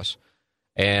Brewhouse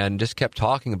and just kept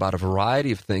talking about a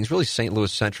variety of things, really St.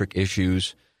 Louis-centric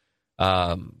issues,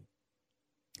 and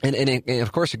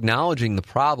of course, acknowledging the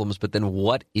problems, but then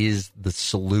what is the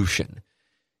solution?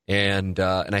 And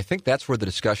I think that's where the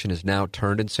discussion is now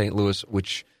turned in St. Louis,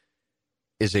 which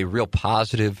is a real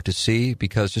positive to see,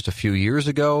 because just a few years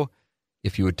ago,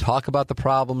 if you would talk about the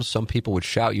problems, some people would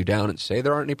shout you down and say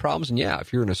there aren't any problems. And yeah,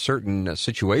 if you're in a certain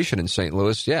situation in St.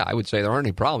 Louis, yeah, I would say there aren't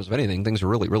any problems. If anything, things are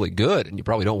really, really good, and you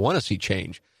probably don't want to see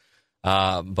change.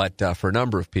 But for a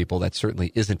number of people, that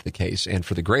certainly isn't the case. And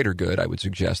for the greater good, I would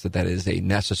suggest that is a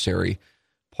necessary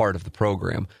part of the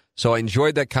program. So I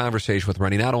enjoyed that conversation with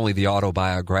Rennie, not only the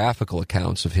autobiographical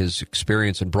accounts of his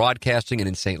experience in broadcasting and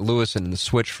in St. Louis and in the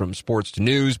switch from sports to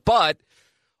news, but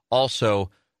also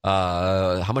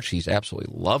how much he's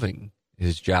absolutely loving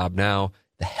his job now,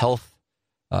 the health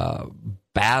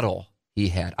battle he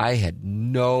had. I had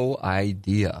no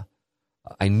idea.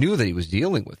 I knew that he was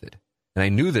dealing with it, and I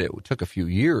knew that it took a few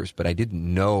years, but I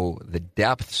didn't know the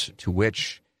depths to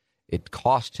which it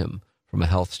cost him from a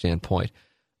health standpoint.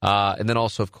 And then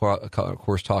also, of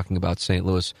course, talking about St.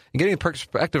 Louis and getting a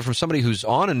perspective from somebody who's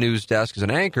on a news desk as an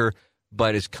anchor,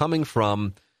 but is coming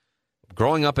from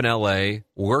growing up in L.A.,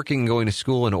 working, going to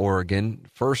school in Oregon,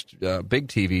 first big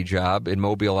TV job in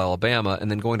Mobile, Alabama,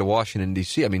 and then going to Washington,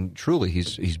 D.C. I mean, truly,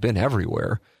 he's been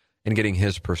everywhere, and getting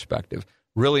his perspective.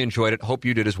 Really enjoyed it. Hope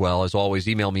you did as well. As always,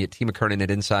 email me at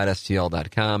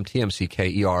tmckernan@InsideSTL.com,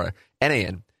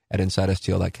 TMCKERNAN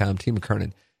 @InsideSTL.com,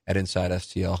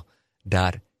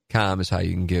 tmckernan@InsideSTL.com is how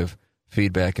you can give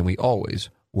feedback, and we always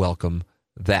welcome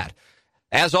that.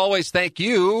 As always, thank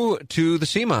you to the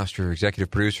Sea Monster,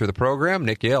 executive producer of the program,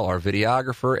 Nick Yale, our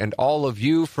videographer, and all of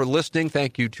you for listening.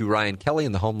 Thank you to Ryan Kelly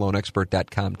and the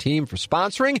HomeLoanExpert.com team for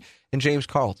sponsoring, and James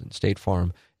Carlton, State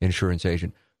Farm Insurance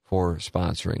Agent, for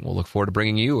sponsoring. We'll look forward to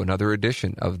bringing you another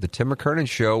edition of the Tim McKernan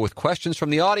Show with questions from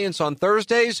the audience on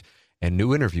Thursdays and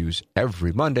new interviews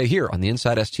every Monday here on the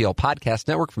Inside STL Podcast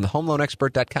Network from the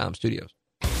HomeLoanExpert.com studios.